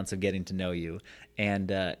 7 months of getting to know you.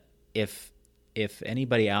 And if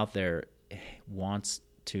anybody out there wants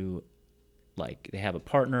to, they have a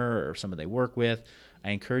partner or someone they work with,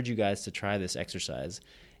 I encourage you guys to try this exercise.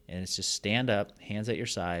 And it's just stand up, hands at your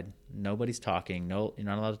side. Nobody's talking. No, you're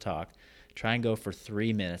not allowed to talk. Try and go for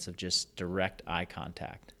 3 minutes of just direct eye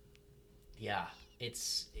contact. Yeah,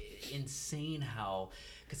 it's insane how,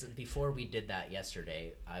 because before we did that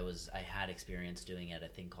yesterday, I had experience doing at a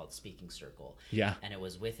thing called Speaking Circle. Yeah. And it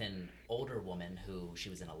was with an older woman who she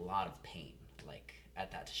was in a lot of pain. Like at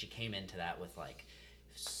that, she came into that with like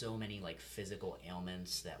so many like physical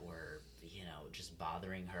ailments that were, you know, just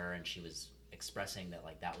bothering her, and she was expressing that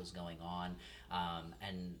like that was going on.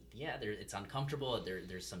 And yeah, it's uncomfortable.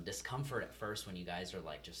 There's some discomfort at first when you guys are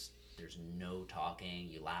like just, there's no talking.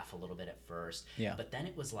 You laugh a little bit at first. Yeah. But then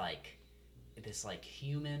it was like this like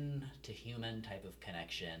human to human type of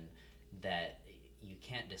connection that you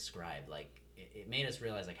can't describe. Like it made us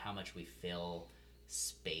realize like how much we fill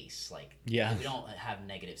space. Like yeah, we don't have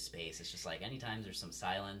negative space. It's just like anytime there's some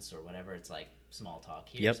silence or whatever, it's like small talk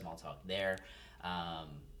here, yep. small talk there.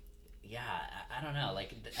 Yeah, I don't know.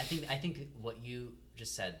 Like I think what you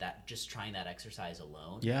just said, that just trying that exercise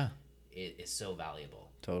alone, yeah, is so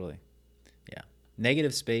valuable. Totally. Yeah.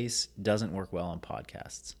 Negative space doesn't work well on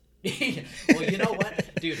podcasts. Well, you know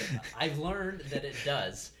what, dude? I've learned that it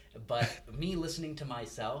does, but me listening to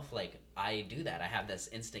myself, like I do that. I have this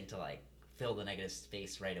instinct to like fill the negative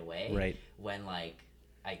space right away. Right. When like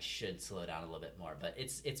I should slow down a little bit more, but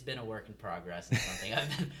it's been a work in progress and something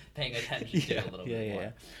I've been paying attention to a little bit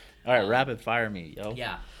more. All right, rapid fire me, yo.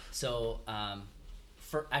 Yeah. So,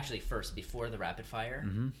 first, before the rapid fire,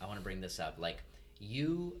 I want to bring this up. Like,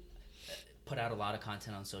 you put out a lot of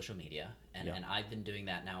content on social media, and I've been doing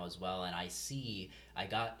that now as well. And I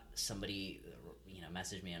got somebody, you know,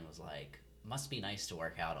 messaged me and was like, "Must be nice to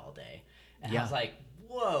work out all day." And I was like,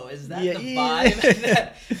 whoa, is that the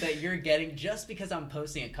vibe that you're getting just because I'm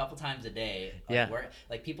posting a couple times a day? Like,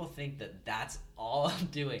 like people think that that's all I'm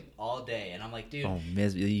doing all day, and I'm like, dude,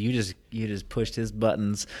 you just pushed his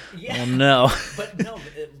buttons. Yeah. Oh no. But no,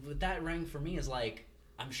 what that rang for me is like,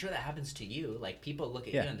 I'm sure that happens to you. Like people look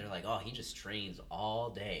at you and they're like, oh, he just trains all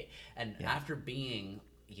day, and after being,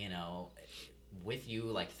 you know, with you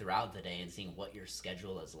like throughout the day and seeing what your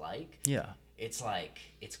schedule is like, it's like,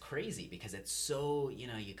 it's crazy because it's so, you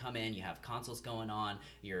know, you come in, you have consults going on,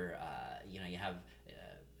 you're, you know, you have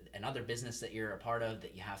another business that you're a part of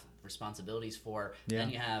that you have responsibilities for,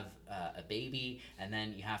 then you have a baby, and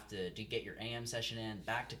then you have to get your AM session in,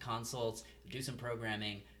 back to consults, do some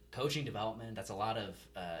programming, coaching development. That's a lot of,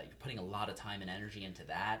 you're putting a lot of time and energy into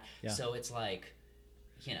that. So it's like,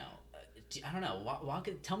 you know, I don't know,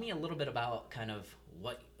 tell me a little bit about kind of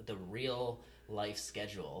what the real life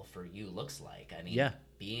schedule for you looks like. I mean,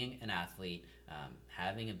 being an athlete,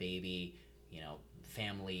 having a baby, you know,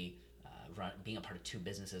 family, being a part of two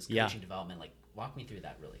businesses, coaching development, like walk me through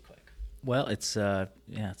that really quick. Well, it's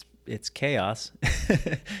chaos.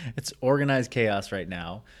 It's organized chaos right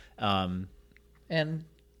now. And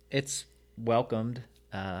it's welcomed,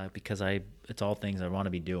 because it's all things I want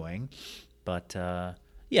to be doing. But,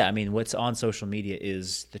 I mean, what's on social media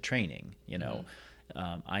is the training, you know.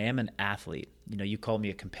 I am an athlete. You know, you called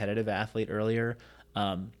me a competitive athlete earlier.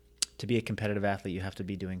 To be a competitive athlete, you have to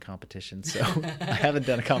be doing competition. So I haven't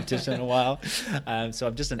done a competition in a while. So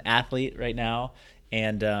I'm just an athlete right now.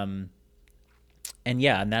 And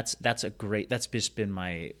that's just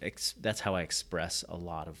been that's how I express a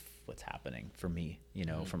lot of what's happening for me, you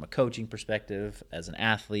know, from a coaching perspective, as an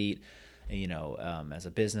athlete, you know, as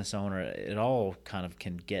a business owner, it all kind of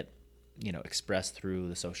can get, you know, expressed through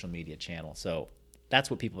the social media channel. So that's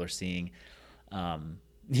what people are seeing.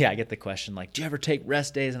 I get the question like, do you ever take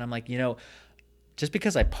rest days? And I'm like, you know, just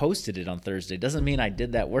because I posted it on Thursday doesn't mean I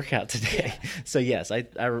did that workout today. So yes,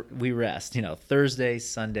 we rest, you know, Thursday,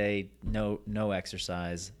 Sunday, no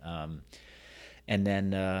exercise. And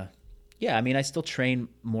then, I mean, I still train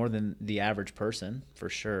more than the average person for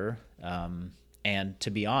sure. And to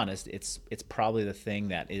be honest, it's probably the thing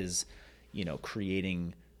that is, you know,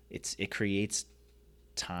 it creates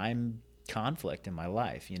time conflict in my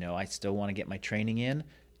life. You know, I still want to get my training in,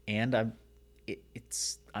 and I'm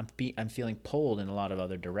feeling pulled in a lot of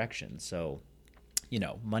other directions. So, you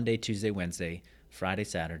know, Monday, Tuesday, Wednesday, Friday,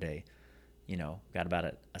 Saturday, you know, got about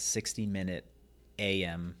a 60-minute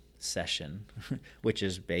AM session, which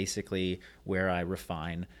is basically where I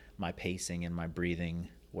refine my pacing and my breathing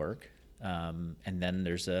work. And then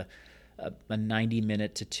there's a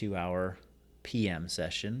 90-minute to 2-hour PM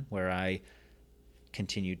session where I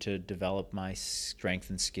continue to develop my strength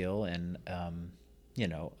and skill and, you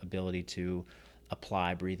know, ability to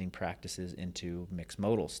apply breathing practices into mixed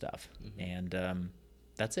modal stuff. And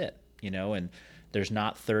that's it, you know, and there's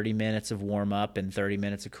not 30 minutes of warm up and 30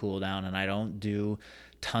 minutes of cool down, and I don't do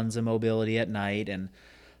tons of mobility at night, and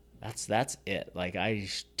that's it. Like I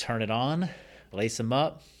turn it on, lace them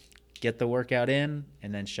up, get the workout in,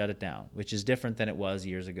 and then shut it down, which is different than it was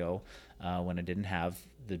years ago when I didn't have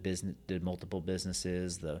the multiple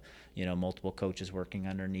businesses, the, multiple coaches working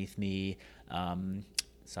underneath me,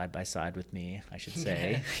 side by side with me, I should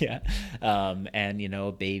say. Yeah. And,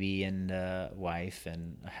 a baby and wife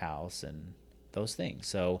and a house and those things.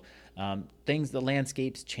 So the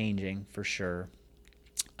landscape's changing for sure.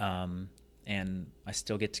 And I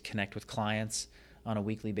still get to connect with clients on a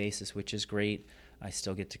weekly basis, which is great. I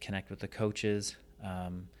still get to connect with the coaches.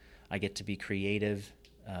 I get to be creative.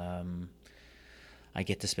 I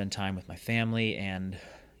get to spend time with my family. And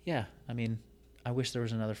yeah, I wish there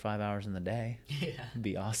was another 5 hours in the day. Yeah. It'd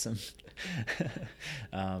be awesome.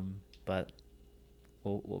 But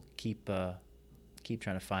we'll keep trying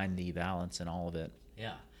to find the balance in all of it.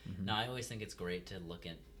 Yeah. Mm-hmm. No, I always think it's great to look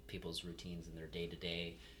at people's routines in their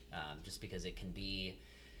day-to-day, just because it can be,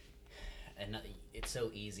 and it's so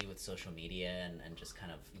easy with social media and just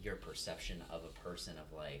kind of your perception of a person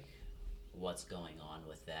of like what's going on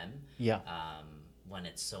with them. Yeah. When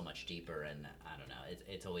it's so much deeper, and I don't know,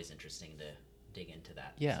 it's always interesting to dig into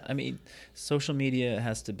that. Yeah. So. Social media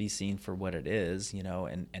has to be seen for what it is,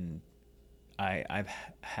 and I've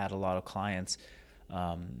had a lot of clients,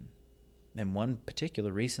 and one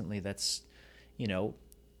particular recently that's,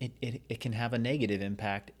 it can have a negative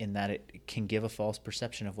impact in that it can give a false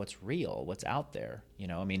perception of what's real, what's out there.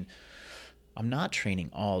 I'm not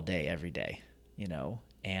training all day, every day,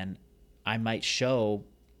 and I might show,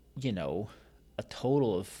 a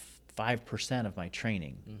total of 5% of my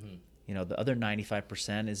training. Mm-hmm. The other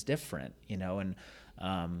 95% is different, and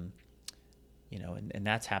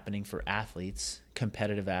that's happening for athletes,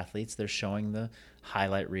 competitive athletes. They're showing the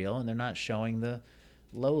highlight reel and they're not showing the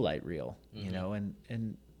low light reel, mm-hmm.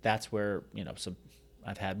 And that's where, so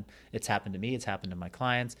it's happened to me. It's happened to my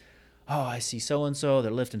clients. Oh, I see so-and-so, they're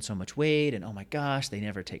lifting so much weight, and oh my gosh, they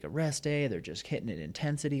never take a rest day. They're just hitting it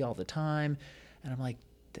intensity all the time. And I'm like,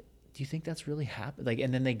 do you think that's really happening? Like,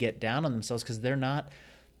 and then they get down on themselves because they're not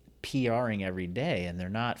PRing every day and they're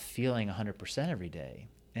not feeling 100% every day.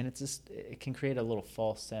 And it can create a little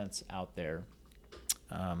false sense out there.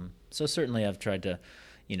 So certainly I've tried to,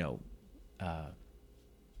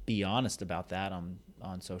 be honest about that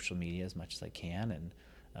on social media as much as I can. And,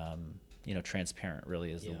 transparent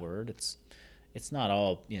really is the word. It's not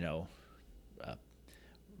all,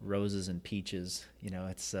 roses and peaches,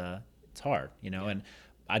 it's hard, and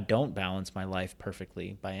I don't balance my life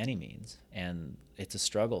perfectly by any means. And it's a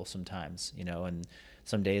struggle sometimes, and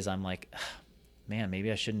some days I'm like, man,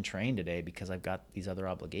 maybe I shouldn't train today because I've got these other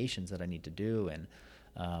obligations that I need to do. And,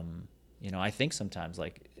 I think sometimes,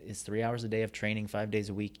 like, is 3 hours a day of training 5 days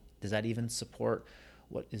a week, does that even support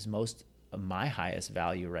what is most of my highest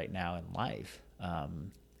value right now in life?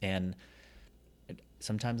 And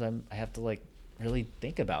sometimes I have to, like, really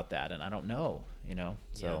think about that, and I don't know,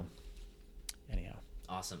 so anyhow.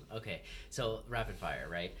 Awesome. Okay. So rapid fire,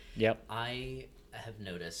 right? Yep. I have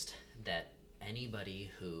noticed that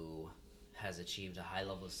anybody who has achieved a high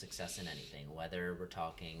level of success in anything, whether we're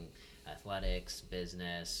talking athletics,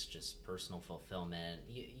 business, just personal fulfillment,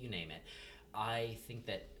 you name it, I think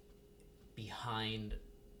that behind,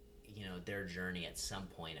 their journey at some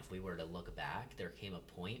point, if we were to look back, there came a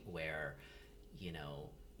point where, you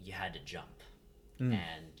had to jump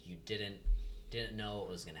and you didn't know what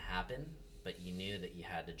was going to happen, but you knew that you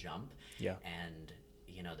had to jump. Yeah. And,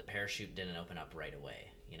 the parachute didn't open up right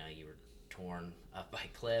away. You were torn up by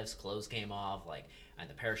cliffs, clothes came off, and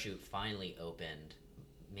the parachute finally opened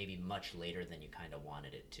maybe much later than you kind of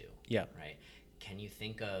wanted it to. Yeah. Right? Can you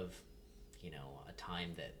think of, a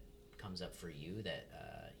time that comes up for you that,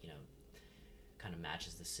 kind of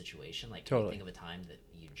matches the situation? Like, totally. Can you think of a time that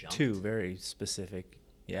you jumped? Two very specific.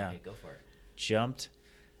 Yeah. Okay, go for it. Jumped.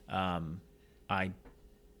 I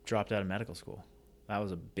dropped out of medical school. That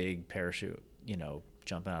was a big parachute,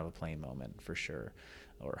 jumping out of a plane moment for sure,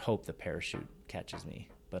 or hope the parachute catches me,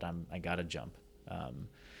 but I got to jump. I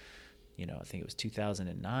think it was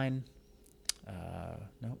 2009.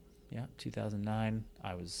 2009.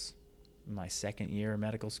 I was in my second year of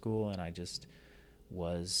medical school, and I just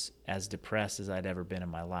was as depressed as I'd ever been in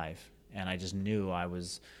my life. And I just knew I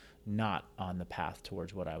was not on the path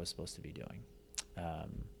towards what I was supposed to be doing.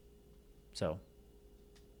 So,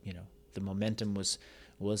 the momentum was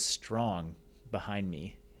strong behind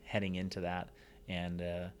me heading into that. And,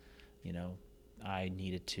 I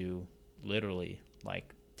needed to literally,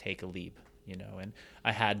 take a leap, and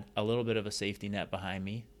I had a little bit of a safety net behind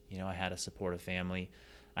me. I had a supportive family.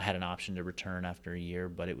 I had an option to return after a year,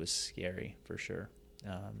 but it was scary for sure.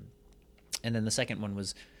 And then the second one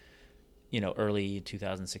was, early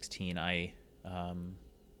 2016, I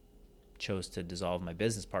chose to dissolve my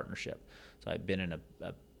business partnership. So I'd been in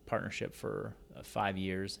a partnership for 5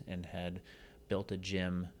 years and had built a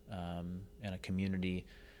gym and a community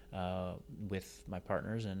with my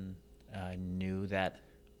partners, and I knew that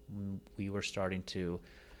we were starting to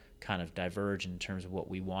kind of diverge in terms of what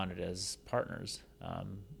we wanted as partners,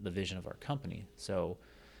 the vision of our company. So,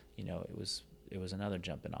 it was another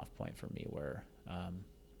jumping off point for me where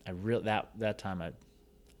that time I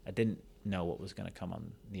didn't know what was going to come on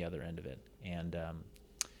the other end of it, and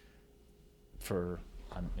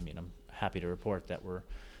I'm happy to report that we're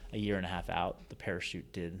a year and a half out. The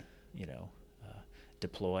parachute did,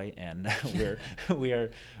 deploy, and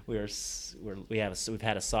we've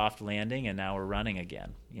had a soft landing, and now we're running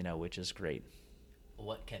again, which is great.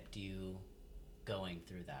 What kept you going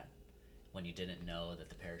through that when you didn't know that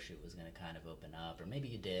the parachute was going to kind of open up, or maybe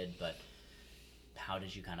you did, but how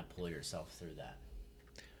did you kind of pull yourself through that?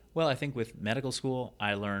 Well, I think with medical school,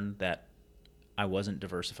 I learned that I wasn't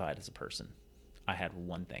diversified as a person. I had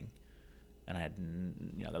one thing, and I had,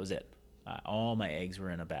 that was it. All my eggs were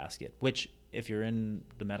in a basket, which if you're in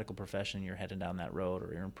the medical profession, you're heading down that road,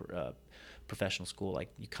 or you're in professional school, like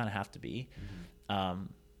you kind of have to be. Mm-hmm.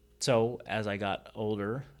 So as I got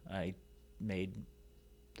older, I made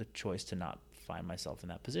the choice to not find myself in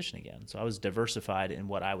that position again. So I was diversified in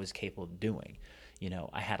what I was capable of doing.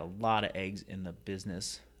 I had a lot of eggs in the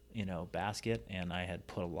business, basket, and I had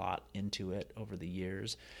put a lot into it over the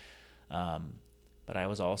years. But I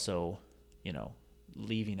was also,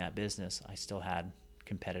 leaving that business, I still had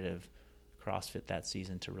competitive CrossFit that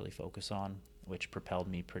season to really focus on, which propelled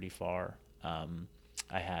me pretty far.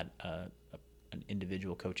 I had an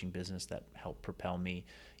individual coaching business that helped propel me,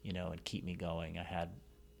 and keep me going. I had,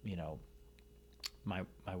 my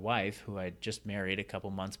wife, who I just married a couple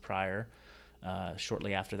months prior,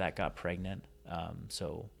 shortly after that got pregnant.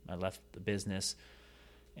 So I left the business,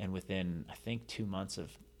 and within, I think, 2 months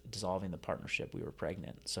of dissolving the partnership, we were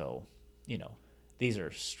pregnant. So, these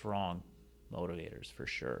are strong motivators for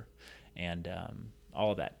sure. And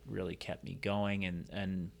all of that really kept me going.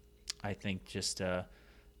 And I think just,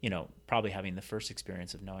 probably having the first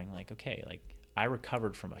experience of knowing okay, I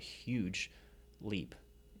recovered from a huge leap,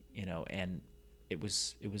 and it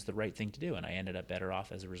was the right thing to do. And I ended up better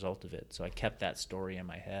off as a result of it. So I kept that story in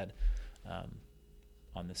my head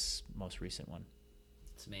on this most recent one.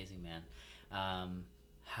 It's amazing, man.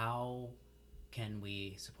 How can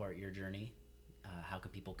we support your journey? How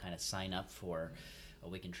can people kind of sign up for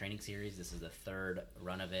Awaken Training Series? This is the third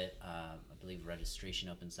run of it. I believe registration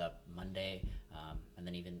opens up Monday, and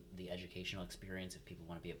then even the educational experience, if people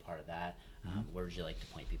want to be a part of that. Where would you like to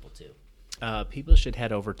point people to? People should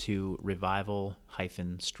head over to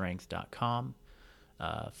revival-strength.com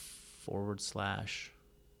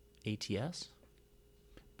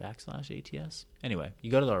 /ATS. Anyway,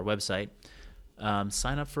 you go to our website,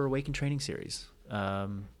 sign up for Awaken Training Series.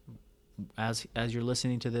 As you're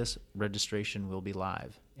listening to this, registration will be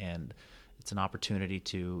live, and it's an opportunity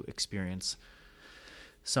to experience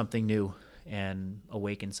something new and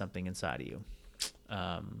awaken something inside of you.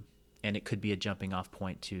 And it could be a jumping off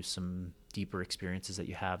point to some deeper experiences that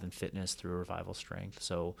you have in fitness through Revival Strength.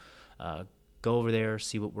 So go over there,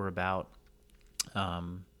 see what we're about.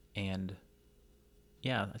 And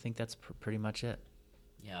yeah, I think that's pretty much it.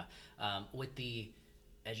 Yeah. With the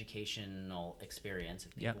educational experience,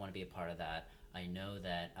 if people want to be a part of that, I know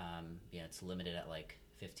that it's limited at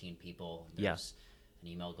 15 people. There's an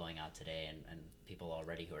email going out today and people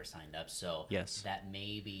already who are signed up. So that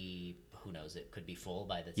may be, who knows, it could be full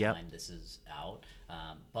by the time this is out.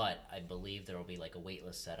 But I believe there will be a wait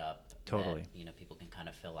list set up. Totally. That, people can kind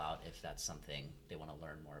of fill out if that's something they want to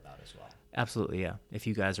learn more about as well. Absolutely, yeah. If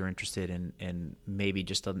you guys are interested in maybe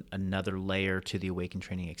just another layer to the Awaken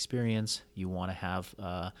Training experience, you want to have,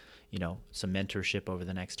 some mentorship over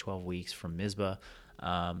the next 12 weeks from MISBA,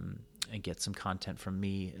 and get some content from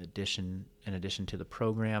me in addition to the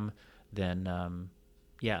program, then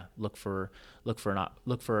look for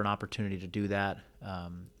an opportunity to do that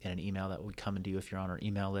in an email that would come into you if you're on our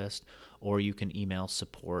email list, or you can email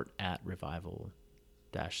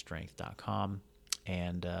support@revival-strength.com,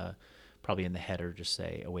 and probably in the header just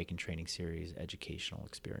say Awaken Training Series educational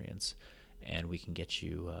experience, and we can get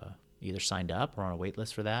you either signed up or on a wait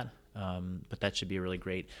list for that. But that should be a really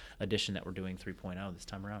great addition that we're doing 3.0 this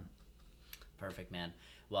time around. Perfect, man.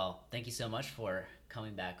 Well, thank you so much for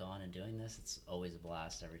coming back on and doing this. It's always a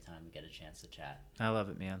blast every time we get a chance to chat. I love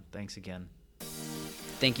it, man. Thanks again.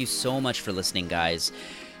 Thank you so much for listening, guys.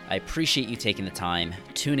 I appreciate you taking the time,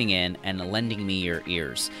 tuning in, and lending me your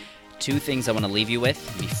ears. 2 things I want to leave you with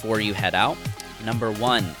before you head out. Number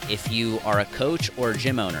 1, if you are a coach or a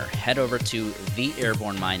gym owner, head over to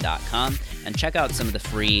theairbornemind.com and check out some of the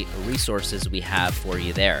free resources we have for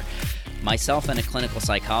you there. Myself and a clinical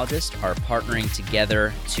psychologist are partnering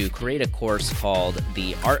together to create a course called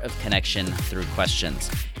The Art of Connection Through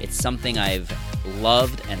Questions. It's something I've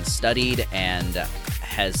loved and studied and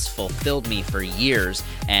has fulfilled me for years,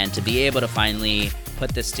 and to be able to finally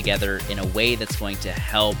put this together in a way that's going to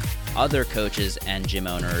help other coaches and gym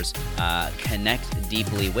owners connect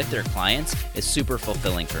deeply with their clients is super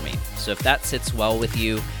fulfilling for me. So if that sits well with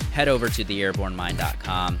you, head over to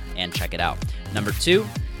theairbornemind.com and check it out. Number 2,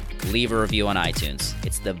 leave a review on iTunes.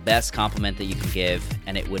 It's the best compliment that you can give,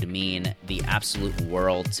 and it would mean the absolute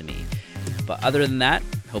world to me. But other than that,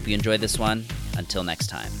 hope you enjoyed this one. Until next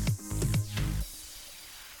time.